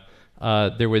Russia,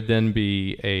 there would then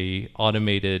be a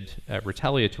automated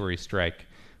retaliatory strike.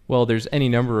 Well, there's any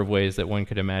number of ways that one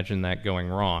could imagine that going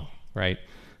wrong, right?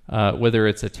 Whether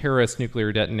it's a terrorist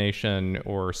nuclear detonation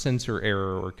or sensor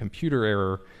error or computer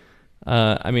error.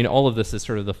 I mean, all of this is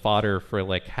sort of the fodder for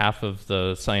like half of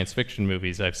the science fiction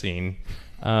movies I've seen.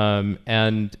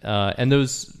 And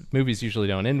those movies usually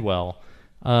don't end well.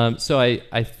 So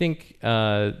I think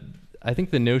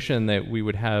the notion that we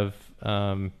would have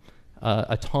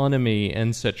autonomy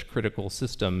in such critical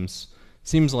systems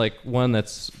seems like one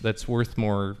that's worth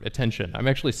more attention. I'm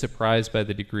actually surprised by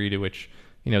the degree to which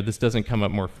this doesn't come up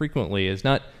more frequently. Is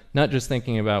not just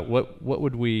thinking about what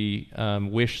would we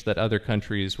wish that other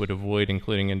countries would avoid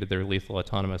including into their lethal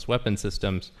autonomous weapon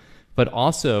systems, but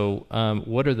also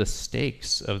what are the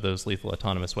stakes of those lethal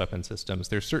autonomous weapon systems?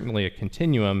 There's certainly a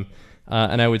continuum,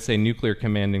 and I would say nuclear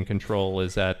command and control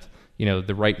is at the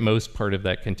rightmost part of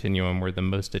that continuum where the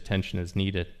most attention is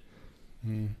needed.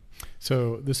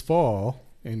 So this fall,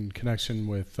 in connection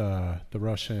with the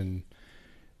Russian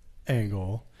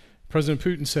angle, President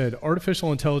Putin said,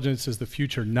 artificial intelligence is the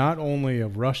future not only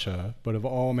of Russia, but of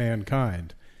all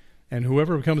mankind. And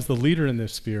whoever becomes the leader in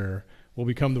this sphere will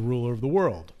become the ruler of the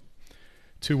world.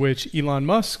 To which Elon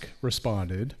Musk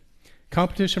responded,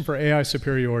 competition for AI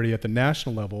superiority at the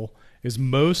national level is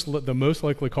the most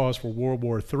likely cause for World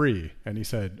War III. And he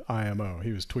said, IMO.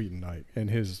 He was tweeting in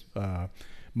his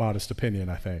modest opinion,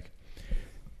 I think.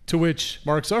 To which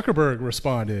Mark Zuckerberg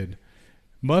responded,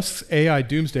 Musk's AI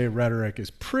doomsday rhetoric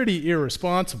is pretty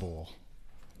irresponsible.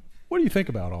 What do you think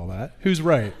about all that? Who's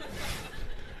right?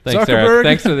 Thanks, Zuckerberg, Eric.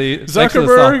 Thanks for the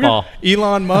Zuckerberg, softball.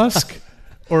 Elon Musk,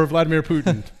 or Vladimir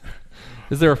Putin?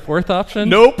 Is there a fourth option?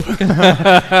 Nope. When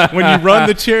you run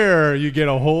the chair, you get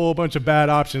a whole bunch of bad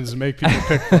options to make people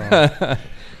pick from.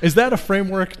 Is that a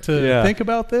framework to think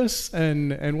about this?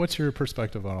 And what's your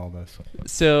perspective on all this?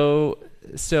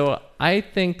 So I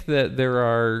think that there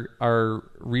are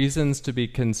reasons to be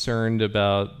concerned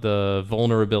about the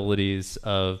vulnerabilities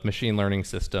of machine learning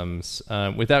systems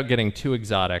without getting too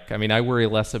exotic. I mean, I worry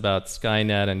less about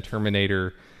Skynet and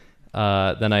Terminator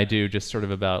than I do just sort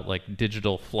of about like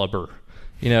digital flubber.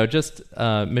 Just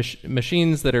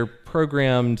machines that are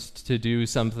programmed to do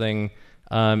something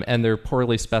and they're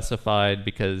poorly specified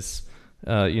because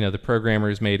the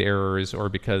programmers made errors or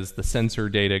because the sensor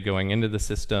data going into the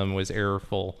system was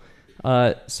errorful.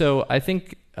 So I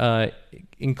think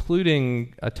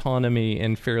including autonomy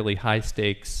in fairly high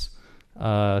stakes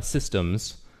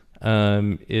systems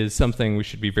is something we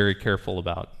should be very careful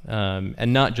about,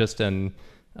 and not just in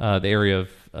the area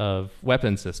of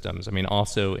weapon systems. I mean,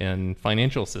 also in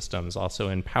financial systems, also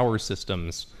in power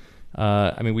systems.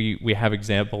 I mean, we have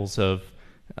examples of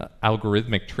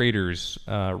algorithmic traders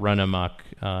run amok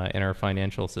in our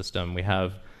financial system. We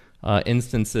have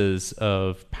instances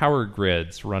of power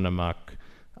grids run amok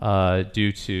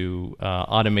due to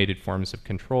automated forms of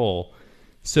control.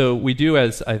 So we do,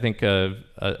 as I think,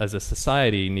 as a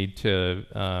society, need to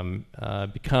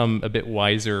become a bit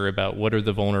wiser about what are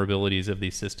the vulnerabilities of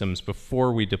these systems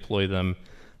before we deploy them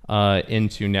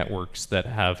into networks that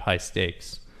have high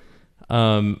stakes.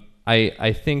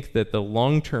 I think that the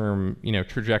long-term,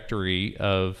 trajectory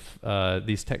of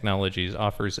these technologies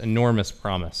offers enormous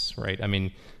promise, right? I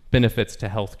mean, benefits to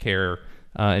healthcare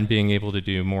and being able to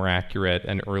do more accurate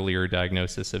and earlier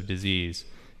diagnosis of disease,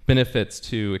 benefits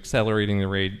to accelerating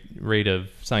the rate of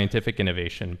scientific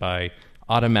innovation by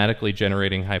automatically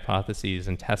generating hypotheses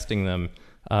and testing them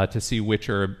to see which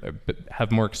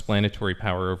have more explanatory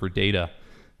power over data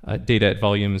at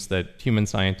volumes that human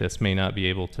scientists may not be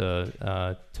able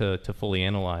to fully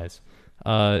analyze.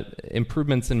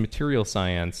 Improvements in material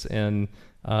science, in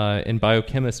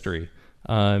biochemistry,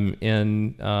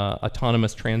 in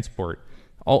autonomous transport.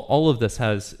 all of this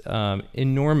has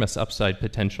enormous upside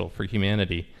potential for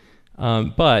humanity.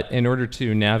 But in order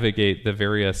to navigate the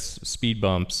various speed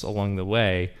bumps along the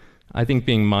way, I think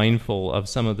being mindful of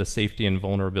some of the safety and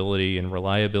vulnerability and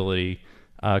reliability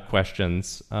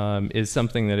questions is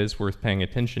something that is worth paying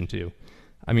attention to.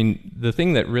 I mean, the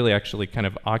thing that really actually kind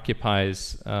of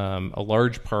occupies a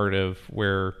large part of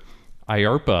where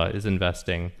IARPA is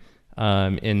investing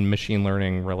in machine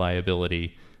learning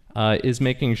reliability is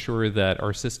making sure that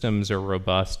our systems are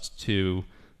robust to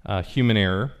human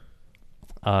error,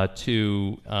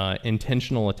 to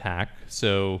intentional attack,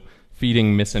 so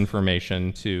feeding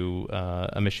misinformation to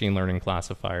a machine learning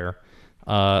classifier,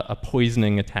 a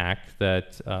poisoning attack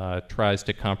that tries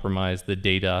to compromise the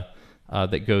data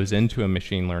that goes into a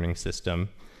machine learning system,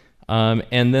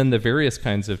 and then the various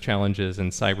kinds of challenges in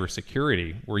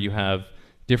cybersecurity, where you have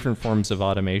different forms of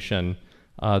automation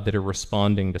that are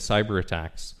responding to cyber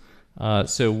attacks.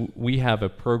 So we have a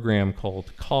program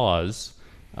called Cause,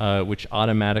 which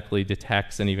automatically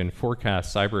detects and even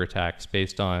forecasts cyber attacks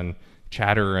based on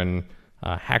chatter and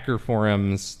hacker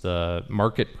forums, the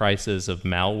market prices of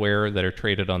malware that are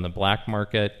traded on the black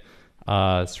market,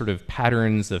 sort of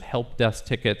patterns of help desk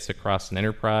tickets across an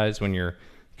enterprise when your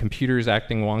computer's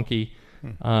acting wonky.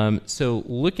 So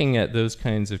looking at those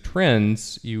kinds of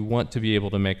trends, you want to be able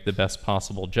to make the best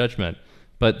possible judgment.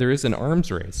 But there is an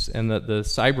arms race, and that the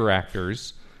cyber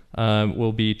actors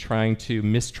will be trying to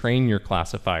mistrain your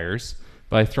classifiers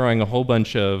by throwing a whole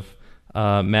bunch of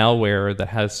malware that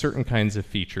has certain kinds of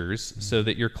features so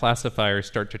that your classifiers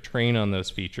start to train on those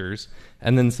features,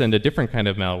 and then send a different kind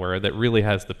of malware that really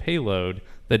has the payload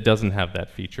that doesn't have that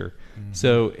feature.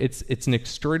 So it's an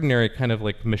extraordinary kind of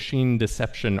like machine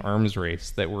deception arms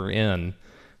race that we're in.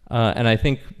 And I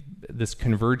think this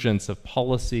convergence of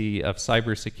policy, of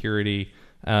cybersecurity,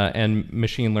 and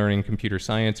machine learning computer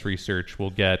science research will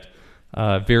get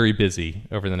very busy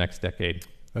over the next decade.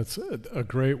 That's a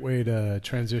great way to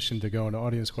transition to go into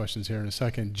audience questions here in a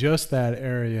second. Just that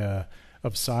area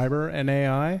of cyber and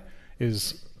AI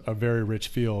is a very rich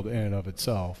field in and of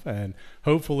itself. And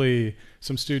hopefully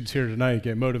some students here tonight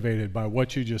get motivated by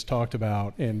what you just talked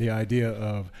about and the idea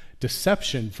of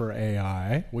deception for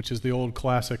AI, which is the old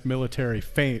classic military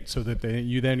feint, so that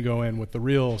you then go in with the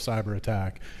real cyber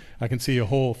attack. I can see a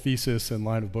whole thesis and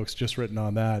line of books just written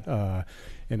on that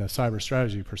in a cyber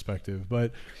strategy perspective.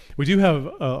 But we do have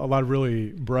a lot of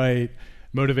really bright,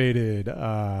 motivated,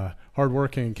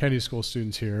 hardworking Kennedy School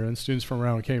students here, and students from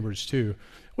around Cambridge too.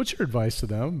 What's your advice to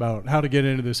them about how to get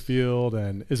into this field?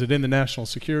 And is it in the national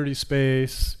security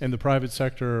space, in the private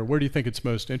sector? Where do you think it's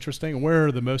most interesting? And where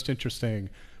are the most interesting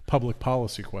public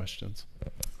policy questions?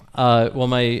 Well,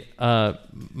 my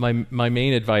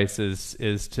main advice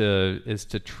is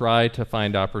to try to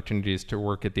find opportunities to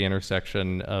work at the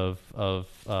intersection of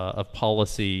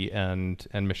policy and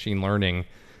machine learning,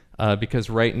 because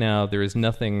right now there is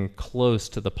nothing close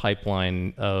to the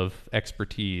pipeline of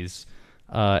expertise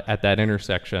at that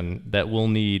intersection that we'll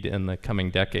need in the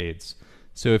coming decades.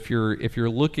 So if you're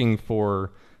looking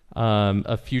for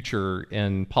a future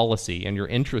in policy and you're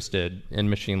interested in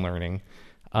machine learning,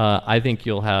 I think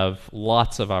you'll have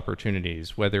lots of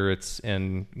opportunities, whether it's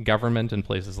in government in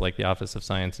places like the Office of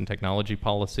Science and Technology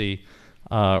Policy,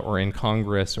 or in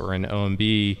Congress, or in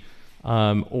OMB,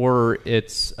 or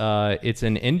it's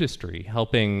in industry,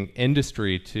 helping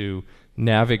industry to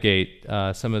navigate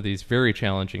some of these very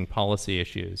challenging policy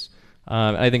issues.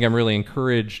 I think I'm really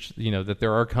encouraged, that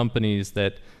there are companies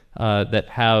that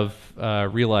have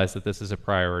realized that this is a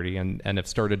priority and have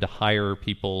started to hire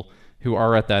people who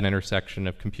are at that intersection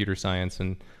of computer science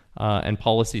and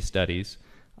policy studies.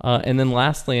 And then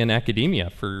lastly, in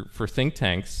academia, for think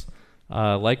tanks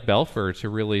like Belfer to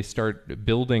really start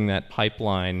building that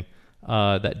pipeline,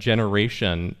 that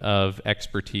generation of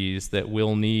expertise that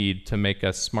we'll need to make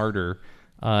us smarter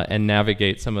and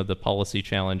navigate some of the policy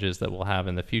challenges that we'll have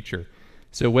in the future.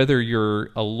 So whether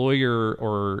you're a lawyer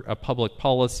or a public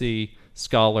policy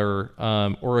scholar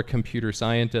or a computer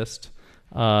scientist,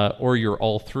 or you're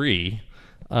all three,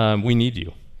 we need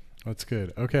you. That's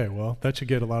good. Okay, well, that should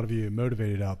get a lot of you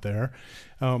motivated out there.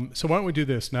 So why don't we do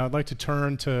this? Now I'd like to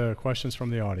turn to questions from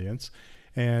the audience.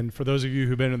 And for those of you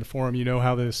who've been in the forum, you know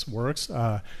how this works.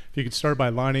 If you could start by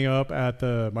lining up at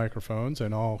the microphones,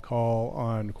 and I'll call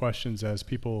on questions as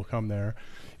people come there.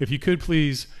 If you could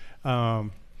please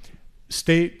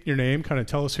state your name, kind of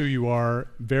tell us who you are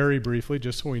very briefly,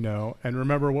 just so we know. And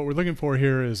remember, what we're looking for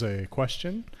here is a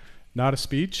question, not a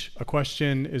speech. A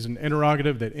question is an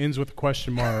interrogative that ends with a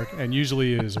question mark and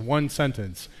usually is one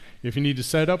sentence. If you need to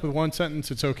set it up with one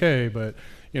sentence, it's okay, but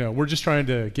we're just trying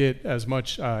to get as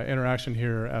much interaction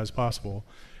here as possible.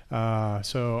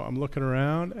 So I'm looking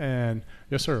around, and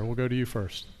yes, sir, we'll go to you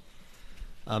first.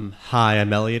 Hi,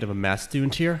 I'm Elliot. I'm a math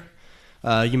student here.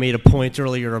 You made a point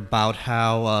earlier about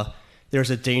how there's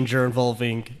a danger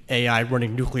involving AI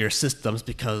running nuclear systems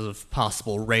because of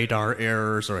possible radar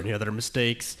errors or any other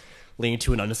mistakes leading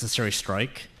to an unnecessary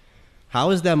strike. How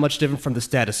is that much different from the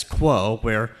status quo,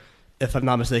 where, if I'm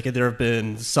not mistaken, there have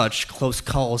been such close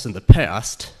calls in the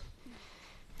past?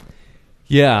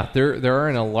 Yeah, there are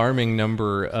an alarming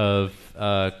number of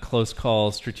close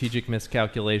calls, strategic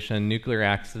miscalculation, nuclear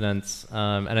accidents,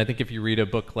 and I think if you read a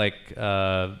book like,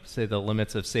 say, The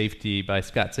Limits of Safety by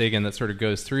Scott Sagan that sort of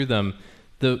goes through them,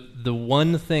 the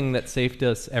one thing that saved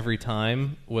us every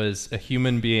time was a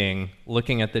human being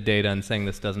looking at the data and saying,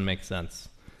 this doesn't make sense.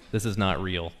 This is not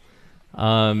real.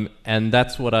 And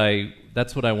that's what I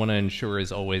want to ensure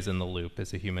is always in the loop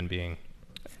as a human being.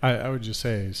 I would just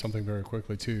say something very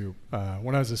quickly, too.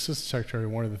 When I was Assistant Secretary,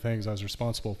 one of the things I was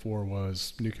responsible for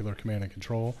was nuclear command and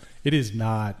control. It is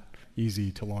not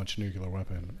easy to launch a nuclear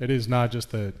weapon. It is not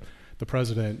just that the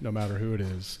president, no matter who it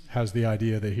is, has the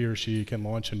idea that he or she can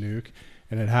launch a nuke,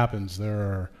 and it happens. There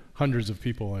are hundreds of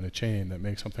people in a chain that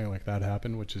make something like that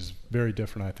happen, which is very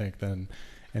different, I think, than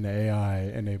an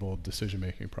AI-enabled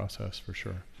decision-making process, for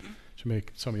sure. Should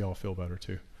make some of y'all feel better,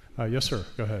 too. Yes, sir.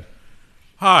 Go ahead.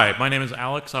 Hi, my name is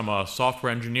Alex. I'm a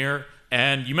software engineer,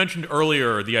 and you mentioned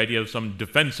earlier the idea of some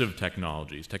defensive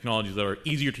technologies that are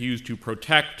easier to use to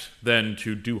protect than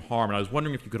to do harm. And I was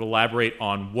wondering if you could elaborate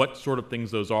on what sort of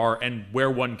things those are and where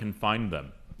one can find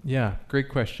them. Yeah, great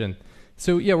question.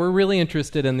 So yeah, we're really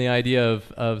interested in the idea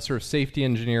of sort of safety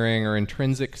engineering or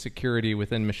intrinsic security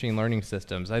within machine learning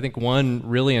systems. I think one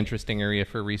really interesting area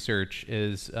for research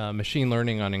is machine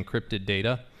learning on encrypted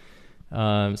data.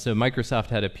 So Microsoft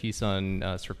had a piece on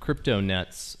sort of crypto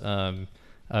nets,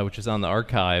 which is on the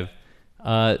archive.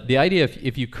 The idea,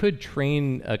 if you could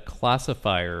train a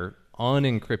classifier on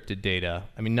encrypted data,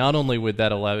 I mean, not only would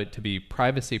that allow it to be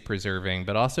privacy preserving,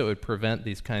 but also it would prevent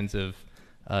these kinds of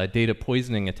data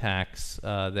poisoning attacks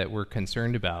that we're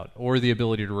concerned about, or the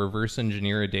ability to reverse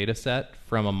engineer a data set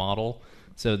from a model.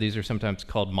 So these are sometimes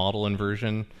called model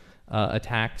inversion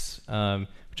attacks.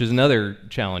 Which is another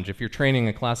challenge. If you're training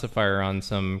a classifier on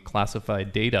some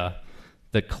classified data,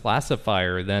 the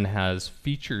classifier then has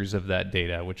features of that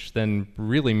data, which then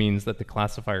really means that the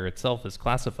classifier itself is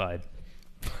classified.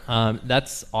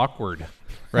 That's awkward,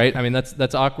 right? I mean,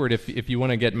 that's awkward if you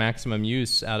want to get maximum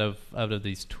use out of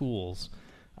these tools.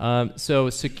 So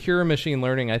secure machine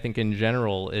learning, I think, in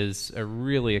general, is a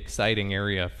really exciting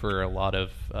area for a lot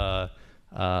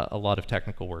of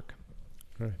technical work.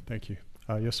 Great, thank you.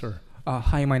 Yes, sir.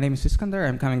 Hi, my name is Iskander.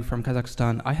 I'm coming from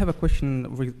Kazakhstan. I have a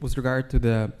question with regard to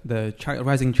the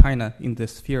rising China in the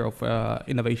sphere of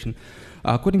innovation.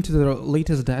 According to the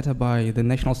latest data by the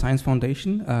National Science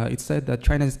Foundation, it said that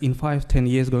China is in 5-10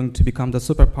 years going to become the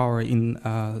superpower in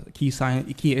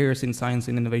key areas in science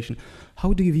and innovation.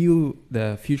 How do you view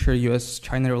the future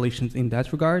U.S.-China relations in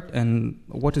that regard, and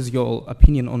what is your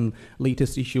opinion on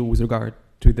latest issue with regard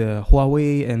to the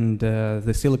Huawei and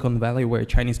the Silicon Valley, where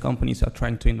Chinese companies are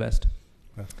trying to invest?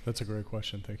 That's a great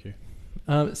question. Thank you.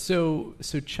 So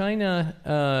China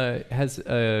has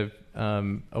a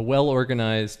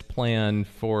well-organized plan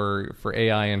for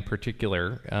AI in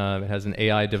particular. It has an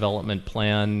AI development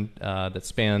plan that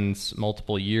spans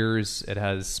multiple years. It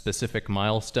has specific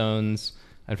milestones.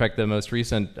 In fact, the most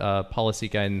recent policy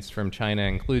guidance from China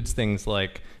includes things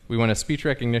like, we want a speech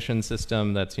recognition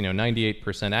system that's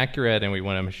 98% accurate, and we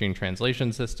want a machine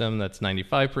translation system that's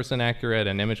 95% accurate,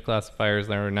 and image classifiers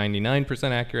that are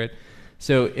 99% accurate.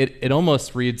 So it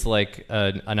almost reads like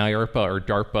an IARPA or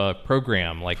DARPA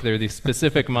program. Like, there are these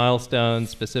specific milestones,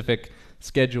 specific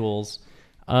schedules.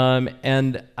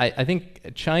 And I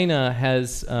think China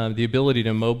has the ability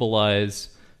to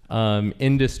mobilize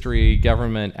industry,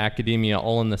 government, academia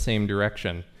all in the same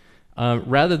direction.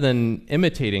 Rather than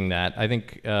imitating that, I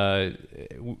think,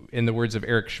 in the words of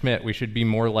Eric Schmidt, we should be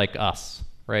more like us,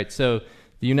 right? So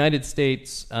the United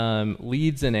States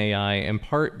leads in AI in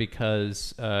part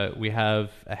because we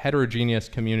have a heterogeneous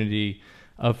community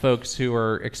of folks who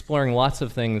are exploring lots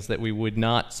of things that we would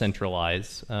not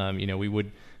centralize.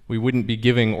 We wouldn't be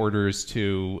giving orders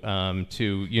to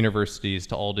universities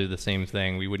to all do the same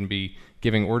thing. We wouldn't be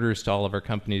giving orders to all of our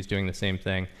companies doing the same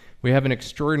thing. We have an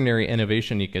extraordinary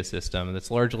innovation ecosystem that's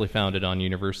largely founded on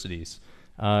universities.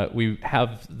 We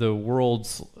have the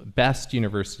world's best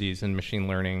universities in machine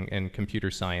learning and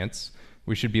computer science.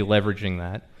 We should be leveraging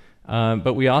that.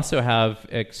 But we also have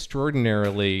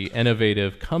extraordinarily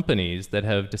innovative companies that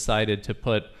have decided to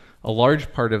put a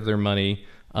large part of their money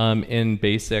in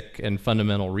basic and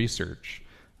fundamental research.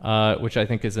 which I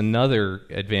think is another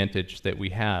advantage that we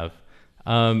have.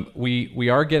 We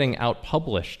are getting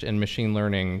out-published in machine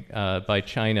learning by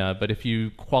China, but if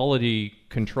you quality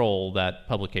control that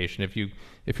publication, if you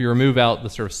remove out the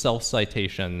sort of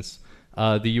self-citations,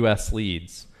 the U.S.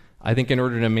 leads. I think in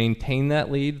order to maintain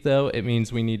that lead, though, it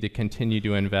means we need to continue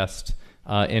to invest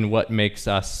in what makes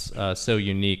us so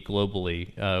unique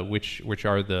globally, which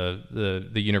are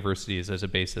the universities as a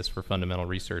basis for fundamental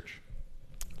research.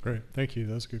 Great, thank you.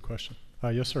 That was a good question.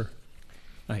 Yes, sir.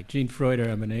 Hi, Gene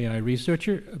Freuder. I'm an AI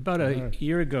researcher. About a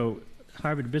year ago,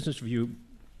 Harvard Business Review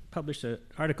published an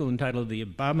article entitled "The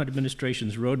Obama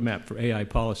Administration's Roadmap for AI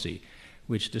Policy,"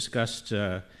 which discussed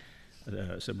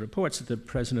some reports that the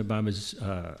President Obama's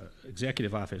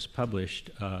executive office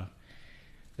published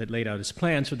that laid out his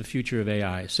plans for the future of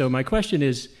AI. So my question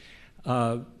is,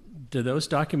 do those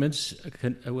documents,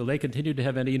 will they continue to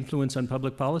have any influence on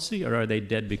public policy, or are they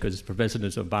dead because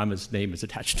President Obama's name is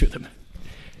attached to them?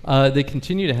 They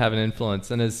continue to have an influence,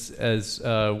 and as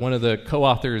one of the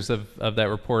co-authors of that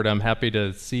report, I'm happy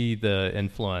to see the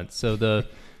influence. So the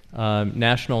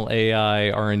National AI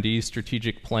R&D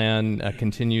Strategic Plan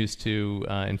continues to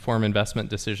inform investment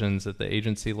decisions at the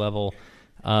agency level.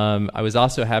 I was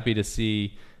also happy to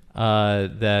see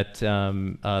that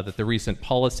the recent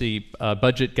policy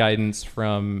budget guidance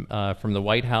from the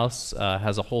White House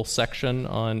has a whole section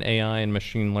on AI and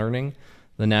machine learning.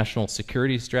 The National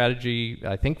Security Strategy,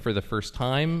 I think for the first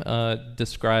time,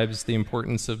 describes the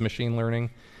importance of machine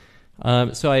learning.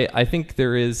 So I think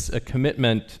there is a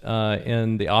commitment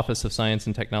in the Office of Science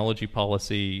and Technology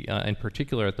Policy, in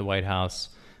particular at the White House,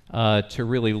 to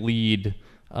really lead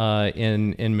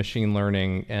in machine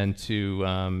learning and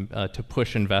to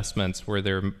push investments where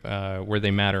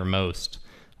they matter most.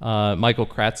 Michael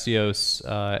Kratsios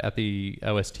at the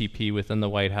OSTP within the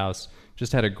White House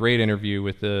just had a great interview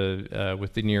with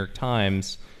the New York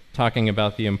Times talking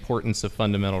about the importance of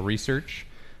fundamental research.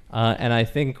 And I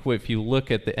think if you look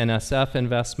at the NSF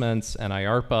investments and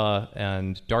IARPA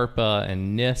and DARPA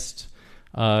and NIST,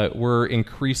 we're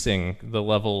increasing the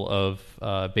level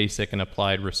of basic and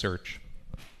applied research.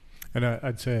 And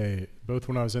I'd say both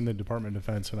when I was in the Department of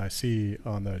Defense and I see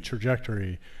on the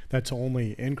trajectory that's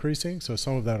only increasing. So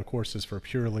some of that, of course, is for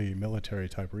purely military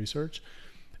type research.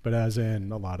 But as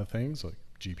in a lot of things, like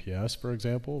GPS, for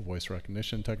example, voice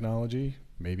recognition technology,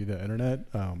 maybe the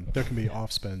internet, there can be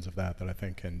off-spins of that I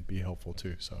think can be helpful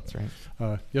too. So that's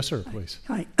right. Yes, sir, please.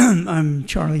 Hi, I'm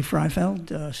Charlie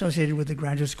Freifeld, associated with the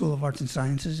Graduate School of Arts and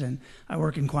Sciences, and I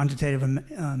work in quantitative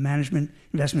management,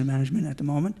 investment management at the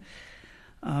moment.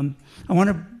 I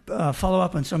want to follow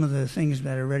up on some of the things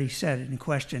that are already said in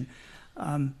question.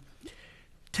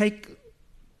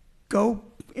 Go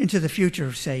into the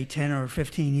future, say 10 or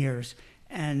 15 years,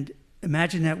 and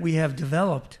imagine that we have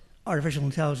developed artificial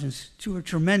intelligence to a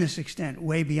tremendous extent,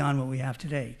 way beyond what we have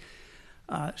today.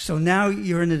 So now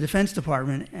you're in the Defense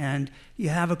Department and you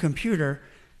have a computer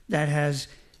that has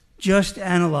just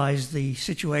analyzed the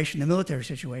situation, the military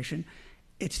situation.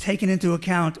 It's taken into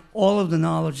account all of the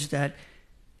knowledge that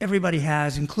everybody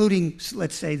has, including,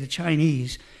 let's say, the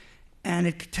Chinese, and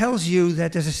it tells you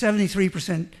that there's a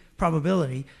 73%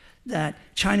 probability that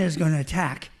China is going to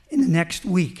attack in the next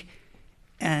week.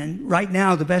 And right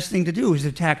now, the best thing to do is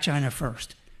attack China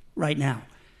first, right now.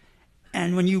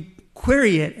 And when you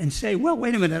query it and say, well,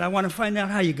 wait a minute, I want to find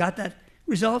out how you got that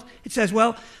result, it says,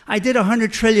 well, I did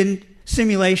 100 trillion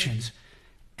simulations,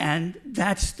 and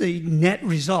that's the net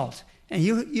result. And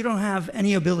you don't have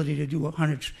any ability to do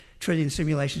 100 trillion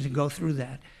simulations and go through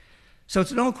that. So it's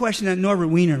an old question that Norbert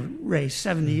Wiener raised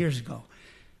 70 years ago.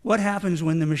 What happens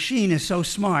when the machine is so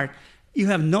smart, you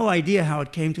have no idea how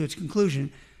it came to its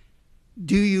conclusion?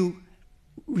 Do you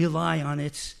rely on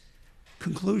its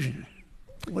conclusion?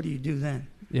 What do you do then?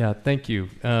 Yeah, thank you.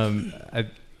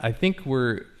 I think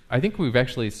we've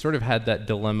actually sort of had that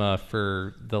dilemma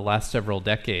for the last several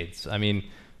decades. I mean,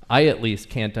 I at least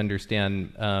can't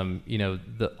understand,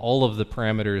 all of the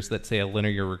parameters that say a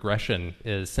linear regression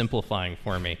is simplifying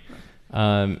for me.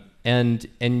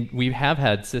 And we have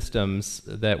had systems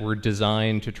that were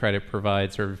designed to try to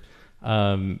provide sort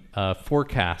of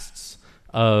forecasts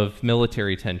of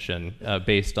military tension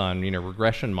based on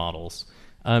regression models,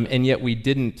 and yet we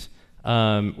didn't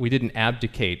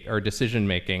abdicate our decision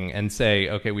making and say,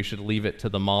 okay, we should leave it to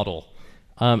the model.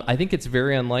 I think it's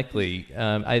very unlikely.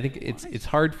 I think it's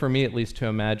hard for me at least to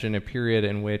imagine a period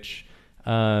in which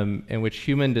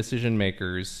human decision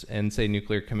makers and say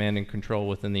nuclear command and control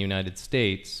within the United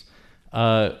States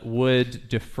would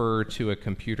defer to a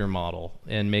computer model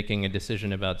in making a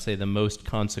decision about, say, the most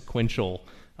consequential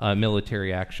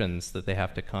military actions that they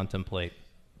have to contemplate.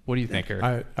 What do you think,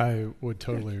 Eric? I would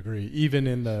totally agree. Even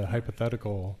in the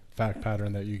hypothetical fact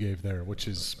pattern that you gave there, which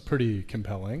is pretty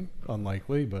compelling,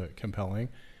 unlikely, but compelling,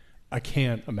 I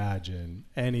can't imagine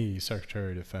any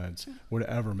Secretary of Defense would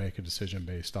ever make a decision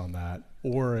based on that,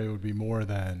 or it would be more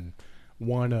than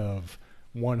one of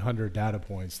 100 data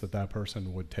points that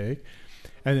person would take.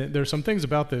 And there's some things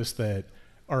about this that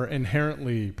are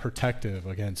inherently protective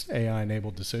against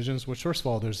AI-enabled decisions, which, first of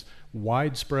all, there's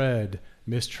widespread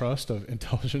mistrust of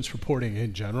intelligence reporting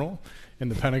in general in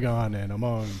the Pentagon and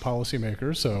among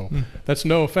policymakers. So that's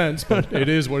no offense, but it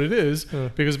is what it is,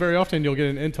 because very often you'll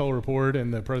get an intel report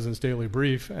in the president's daily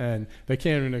brief, and they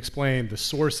can't even explain the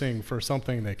sourcing for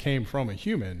something that came from a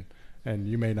human, and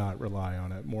you may not rely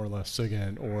on it, more or less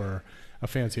SIGINT or a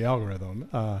fancy algorithm.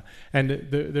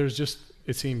 There's just,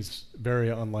 it seems very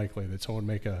unlikely that someone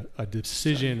would make a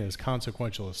decision as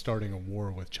consequential as starting a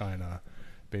war with China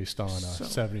based on a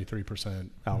 73%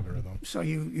 algorithm. So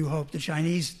you hope the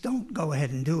Chinese don't go ahead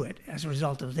and do it as a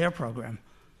result of their program?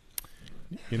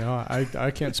 You know,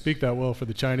 I can't speak that well for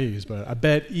the Chinese, but I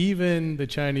bet even the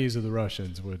Chinese or the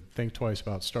Russians would think twice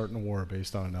about starting a war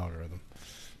based on an algorithm.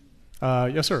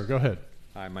 Yes, sir, go ahead.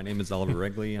 Hi, my name is Oliver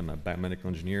Regley. I'm a biomedical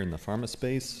engineer in the pharma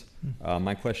space.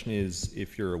 My question is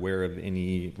if you're aware of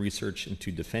any research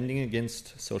into defending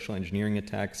against social engineering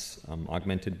attacks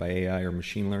augmented by AI or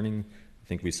machine learning. I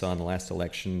think we saw in the last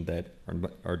election that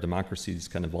our democracy is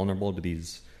kind of vulnerable to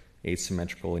these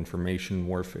asymmetrical information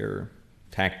warfare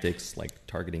tactics like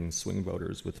targeting swing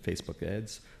voters with Facebook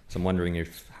ads. So I'm wondering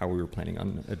how we were planning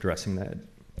on addressing that.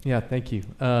 Yeah, thank you.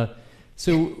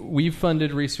 So we've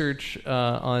funded research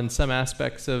on some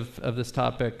aspects of this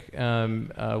topic.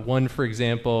 One, for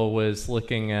example, was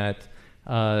looking at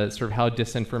sort of how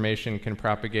disinformation can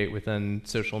propagate within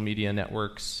social media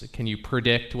networks. Can you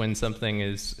predict when something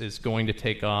is going to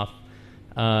take off?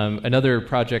 Another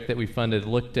project that we funded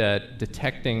looked at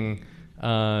detecting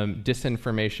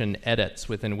disinformation edits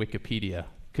within Wikipedia.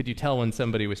 Could you tell when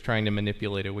somebody was trying to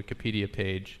manipulate a Wikipedia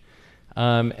page?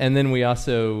 And then we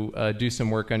also do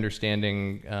some work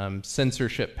understanding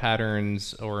censorship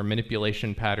patterns or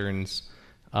manipulation patterns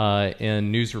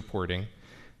in news reporting.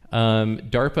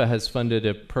 DARPA has funded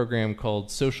a program called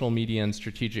Social Media and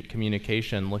Strategic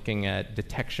Communication, looking at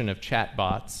detection of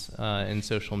chatbots in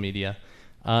social media.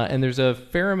 And there's a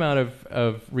fair amount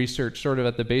of research, sort of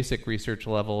at the basic research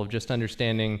level, of just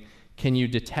understanding, can you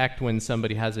detect when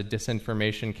somebody has a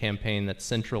disinformation campaign that's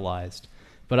centralized?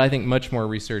 But I think much more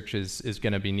research is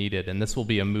going to be needed, and this will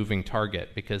be a moving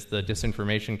target because the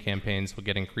disinformation campaigns will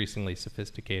get increasingly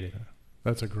sophisticated.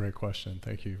 That's a great question.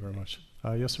 Thank you very much.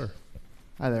 Yes, sir.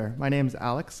 Hi there. My name is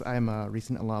Alex. I'm a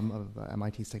recent alum of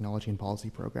MIT's Technology and Policy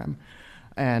program.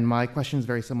 And my question is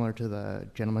very similar to the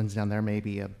gentleman's down there,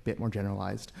 maybe a bit more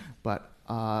generalized. But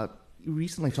you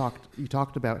recently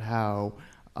talked about how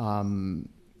the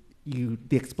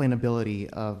explainability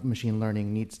of machine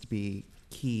learning needs to be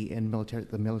key in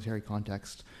the military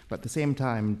context, but at the same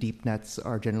time, deep nets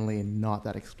are generally not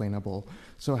that explainable.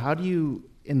 So how do you,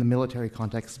 in the military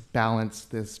context, balance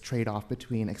this trade-off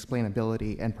between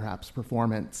explainability and perhaps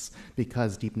performance,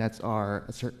 because deep nets are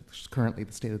currently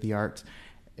the state of the art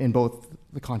in both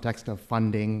the context of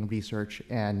funding research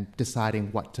and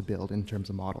deciding what to build in terms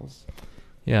of models?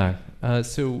 Yeah,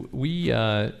 so we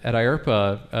at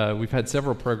IARPA, we've had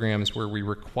several programs where we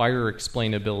require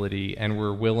explainability and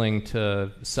we're willing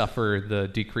to suffer the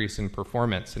decrease in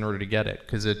performance in order to get it,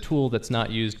 because a tool that's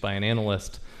not used by an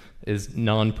analyst is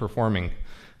non-performing.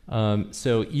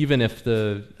 So even if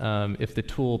the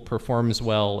tool performs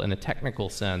well in a technical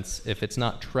sense, if it's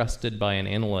not trusted by an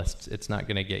analyst, it's not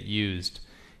going to get used.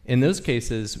 In those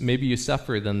cases, maybe you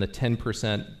suffer then the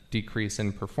 10% decrease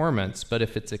in performance, but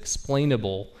if it's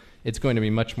explainable, it's going to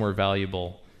be much more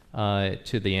valuable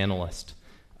to the analyst.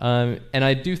 And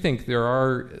I do think there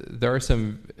are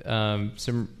some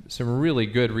really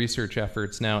good research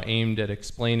efforts now aimed at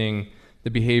explaining the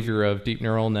behavior of deep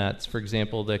neural nets. For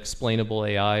example, the Explainable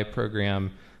AI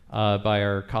program by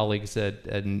our colleagues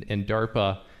in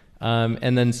DARPA.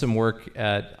 And then some work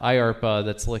at IARPA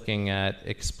that's looking at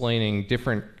explaining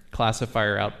different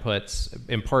classifier outputs,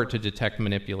 in part to detect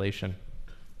manipulation.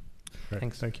 Great.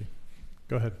 Thanks. Thank you.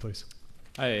 Go ahead, please.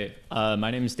 Hi, my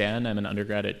name is Dan. I'm an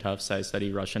undergrad at Tufts. I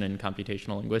study Russian and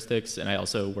computational linguistics, and I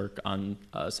also work on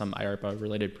some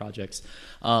IARPA-related projects.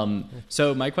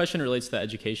 So my question relates to the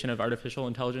education of artificial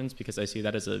intelligence, because I see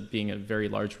that as being a very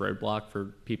large roadblock for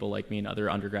people like me and other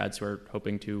undergrads who are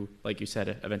hoping to, like you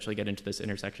said, eventually get into this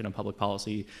intersection of public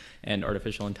policy and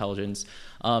artificial intelligence.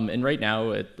 And right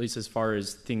now, at least as far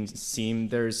as things seem,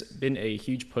 there's been a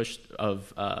huge push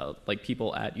of like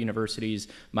people at universities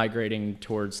migrating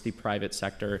towards the private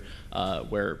sector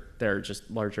where there are just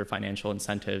larger financial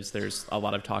incentives. There's a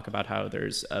lot of talk about how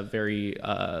there's a very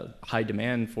high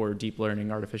demand for deep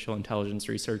learning artificial intelligence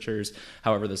researchers.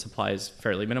 However, the supply is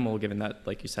fairly minimal given that,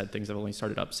 like you said, things have only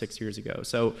started up 6 years ago.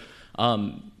 So,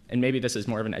 and maybe this is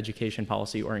more of an education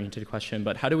policy oriented question,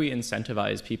 but how do we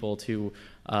incentivize people to,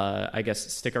 I guess,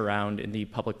 stick around in the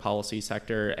public policy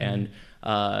sector and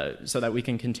so that we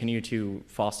can continue to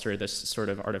foster this sort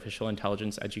of artificial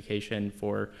intelligence education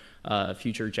for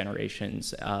future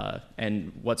generations?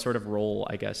 And what sort of role,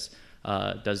 I guess,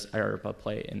 does IARPA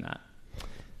play in that?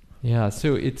 Yeah,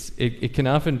 so it can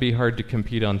often be hard to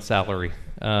compete on salary.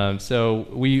 So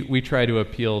we try to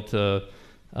appeal to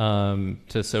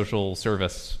social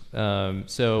service.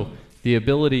 So the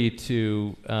ability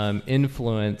to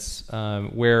influence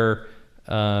where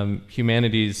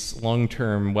humanity's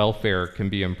long-term welfare can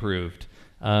be improved,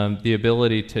 the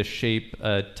ability to shape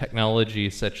technology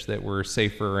such that we're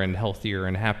safer and healthier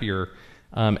and happier,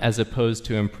 as opposed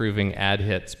to improving ad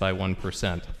hits by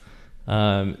 1%.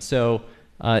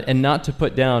 And not to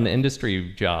put down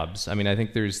industry jobs. I mean, I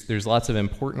think there's lots of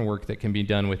important work that can be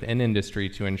done within industry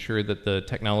to ensure that the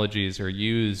technologies are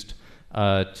used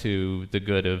to the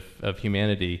good of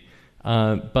humanity.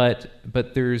 But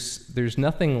there's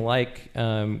nothing like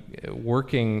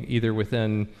working either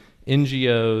within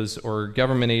NGOs or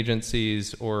government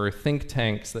agencies or think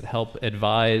tanks that help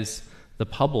advise the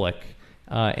public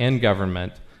and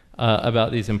government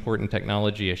about these important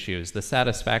technology issues. The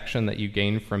satisfaction that you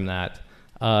gain from that,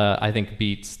 I think,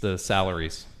 beats the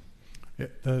salaries. Yeah,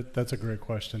 that's a great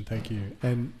question. Thank you.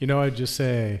 And, I'd just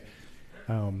say,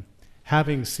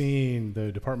 having seen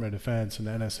the Department of Defense and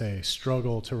the NSA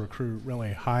struggle to recruit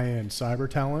really high-end cyber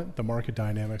talent, the market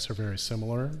dynamics are very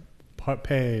similar.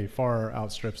 Pay far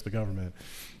outstrips the government.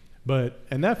 But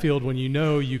in that field, when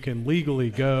you can legally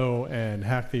go and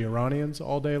hack the Iranians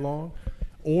all day long,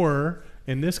 or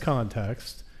in this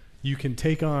context, you can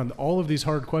take on all of these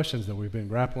hard questions that we've been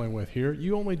grappling with here.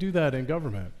 You only do that in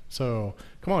government. So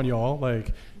come on, y'all.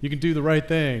 You can do the right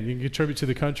thing. You can contribute to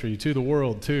the country, to the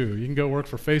world, too. You can go work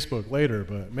for Facebook later,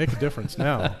 but make a difference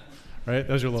now. Right?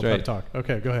 That was your little pep talk.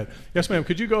 Okay, go ahead. Yes, ma'am.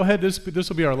 Could you go ahead? This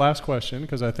will be our last question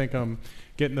because I think I'm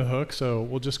getting the hook. So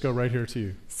we'll just go right here to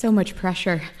you. So much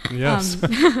pressure. Yes.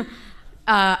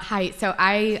 Hi. So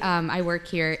I work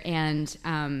here, and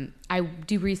I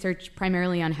do research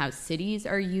primarily on how cities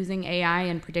are using AI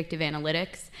and predictive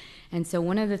analytics. And so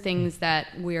one of the things that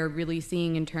we're really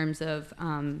seeing in terms of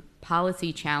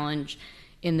policy challenge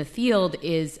in the field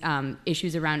is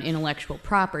issues around intellectual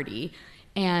property.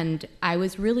 And I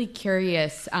was really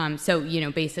curious,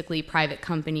 basically private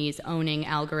companies owning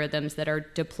algorithms that are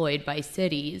deployed by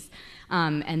cities,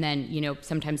 and then,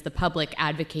 sometimes the public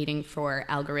advocating for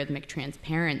algorithmic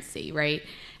transparency, right?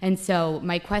 And so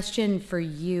my question for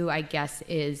you, I guess,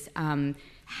 is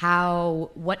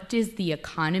what does the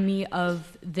economy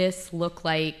of this look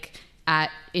like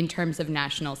in terms of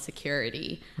national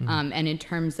security and in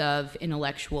terms of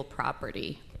intellectual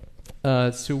property?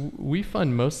 So we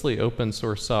fund mostly open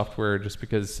source software just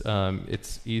because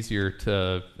it's easier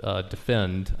to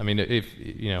defend. I mean, if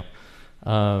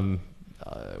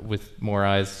with more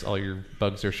eyes, all your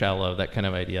bugs are shallow. That kind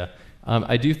of idea.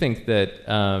 I do think that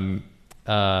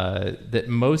that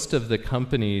most of the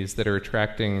companies that are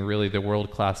attracting really the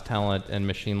world-class talent and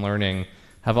machine learning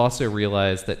have also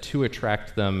realized that to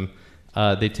attract them,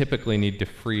 they typically need to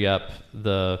free up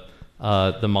the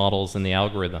models and the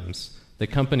algorithms. The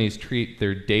companies treat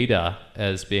their data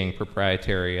as being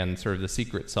proprietary and sort of the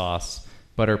secret sauce,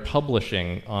 but are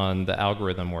publishing on the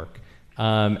algorithm work.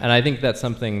 And I think that's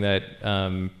something that,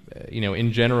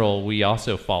 in general, we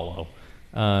also follow.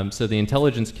 So the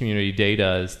intelligence community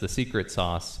data is the secret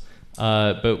sauce,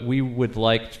 but we would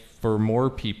like for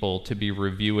more people to be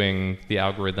reviewing the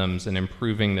algorithms and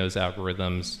improving those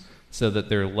algorithms so that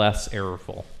they're less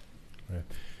errorful. Right.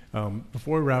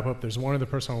 Before we wrap up, there's one other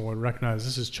person I want to recognize.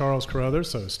 This is Charles Carruthers,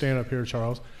 so stand up here,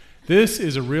 Charles. This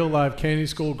is a real live Kennedy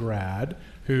School grad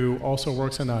who also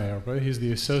works in IARPA. He's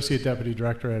the Associate Deputy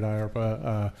Director at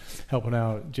IARPA, helping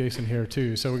out Jason here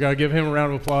too. So we got to give him a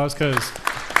round of applause because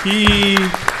he,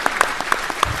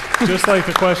 just like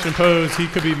the question posed, he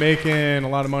could be making a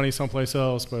lot of money someplace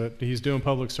else, but he's doing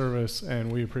public service,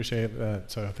 and we appreciate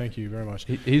that. So thank you very much.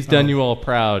 He's done you all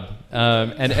proud.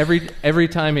 And every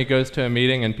time he goes to a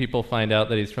meeting and people find out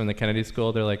that he's from the Kennedy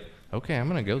School, they're like, okay, I'm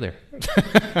going to go there.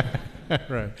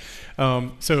 Right.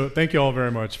 So thank you all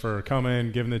very much for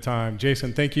coming, giving the time.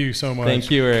 Jason, thank you so much.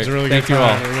 Thank you, Eric. It was a really thank good you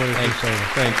time. all. I really appreciate it.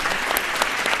 Thanks.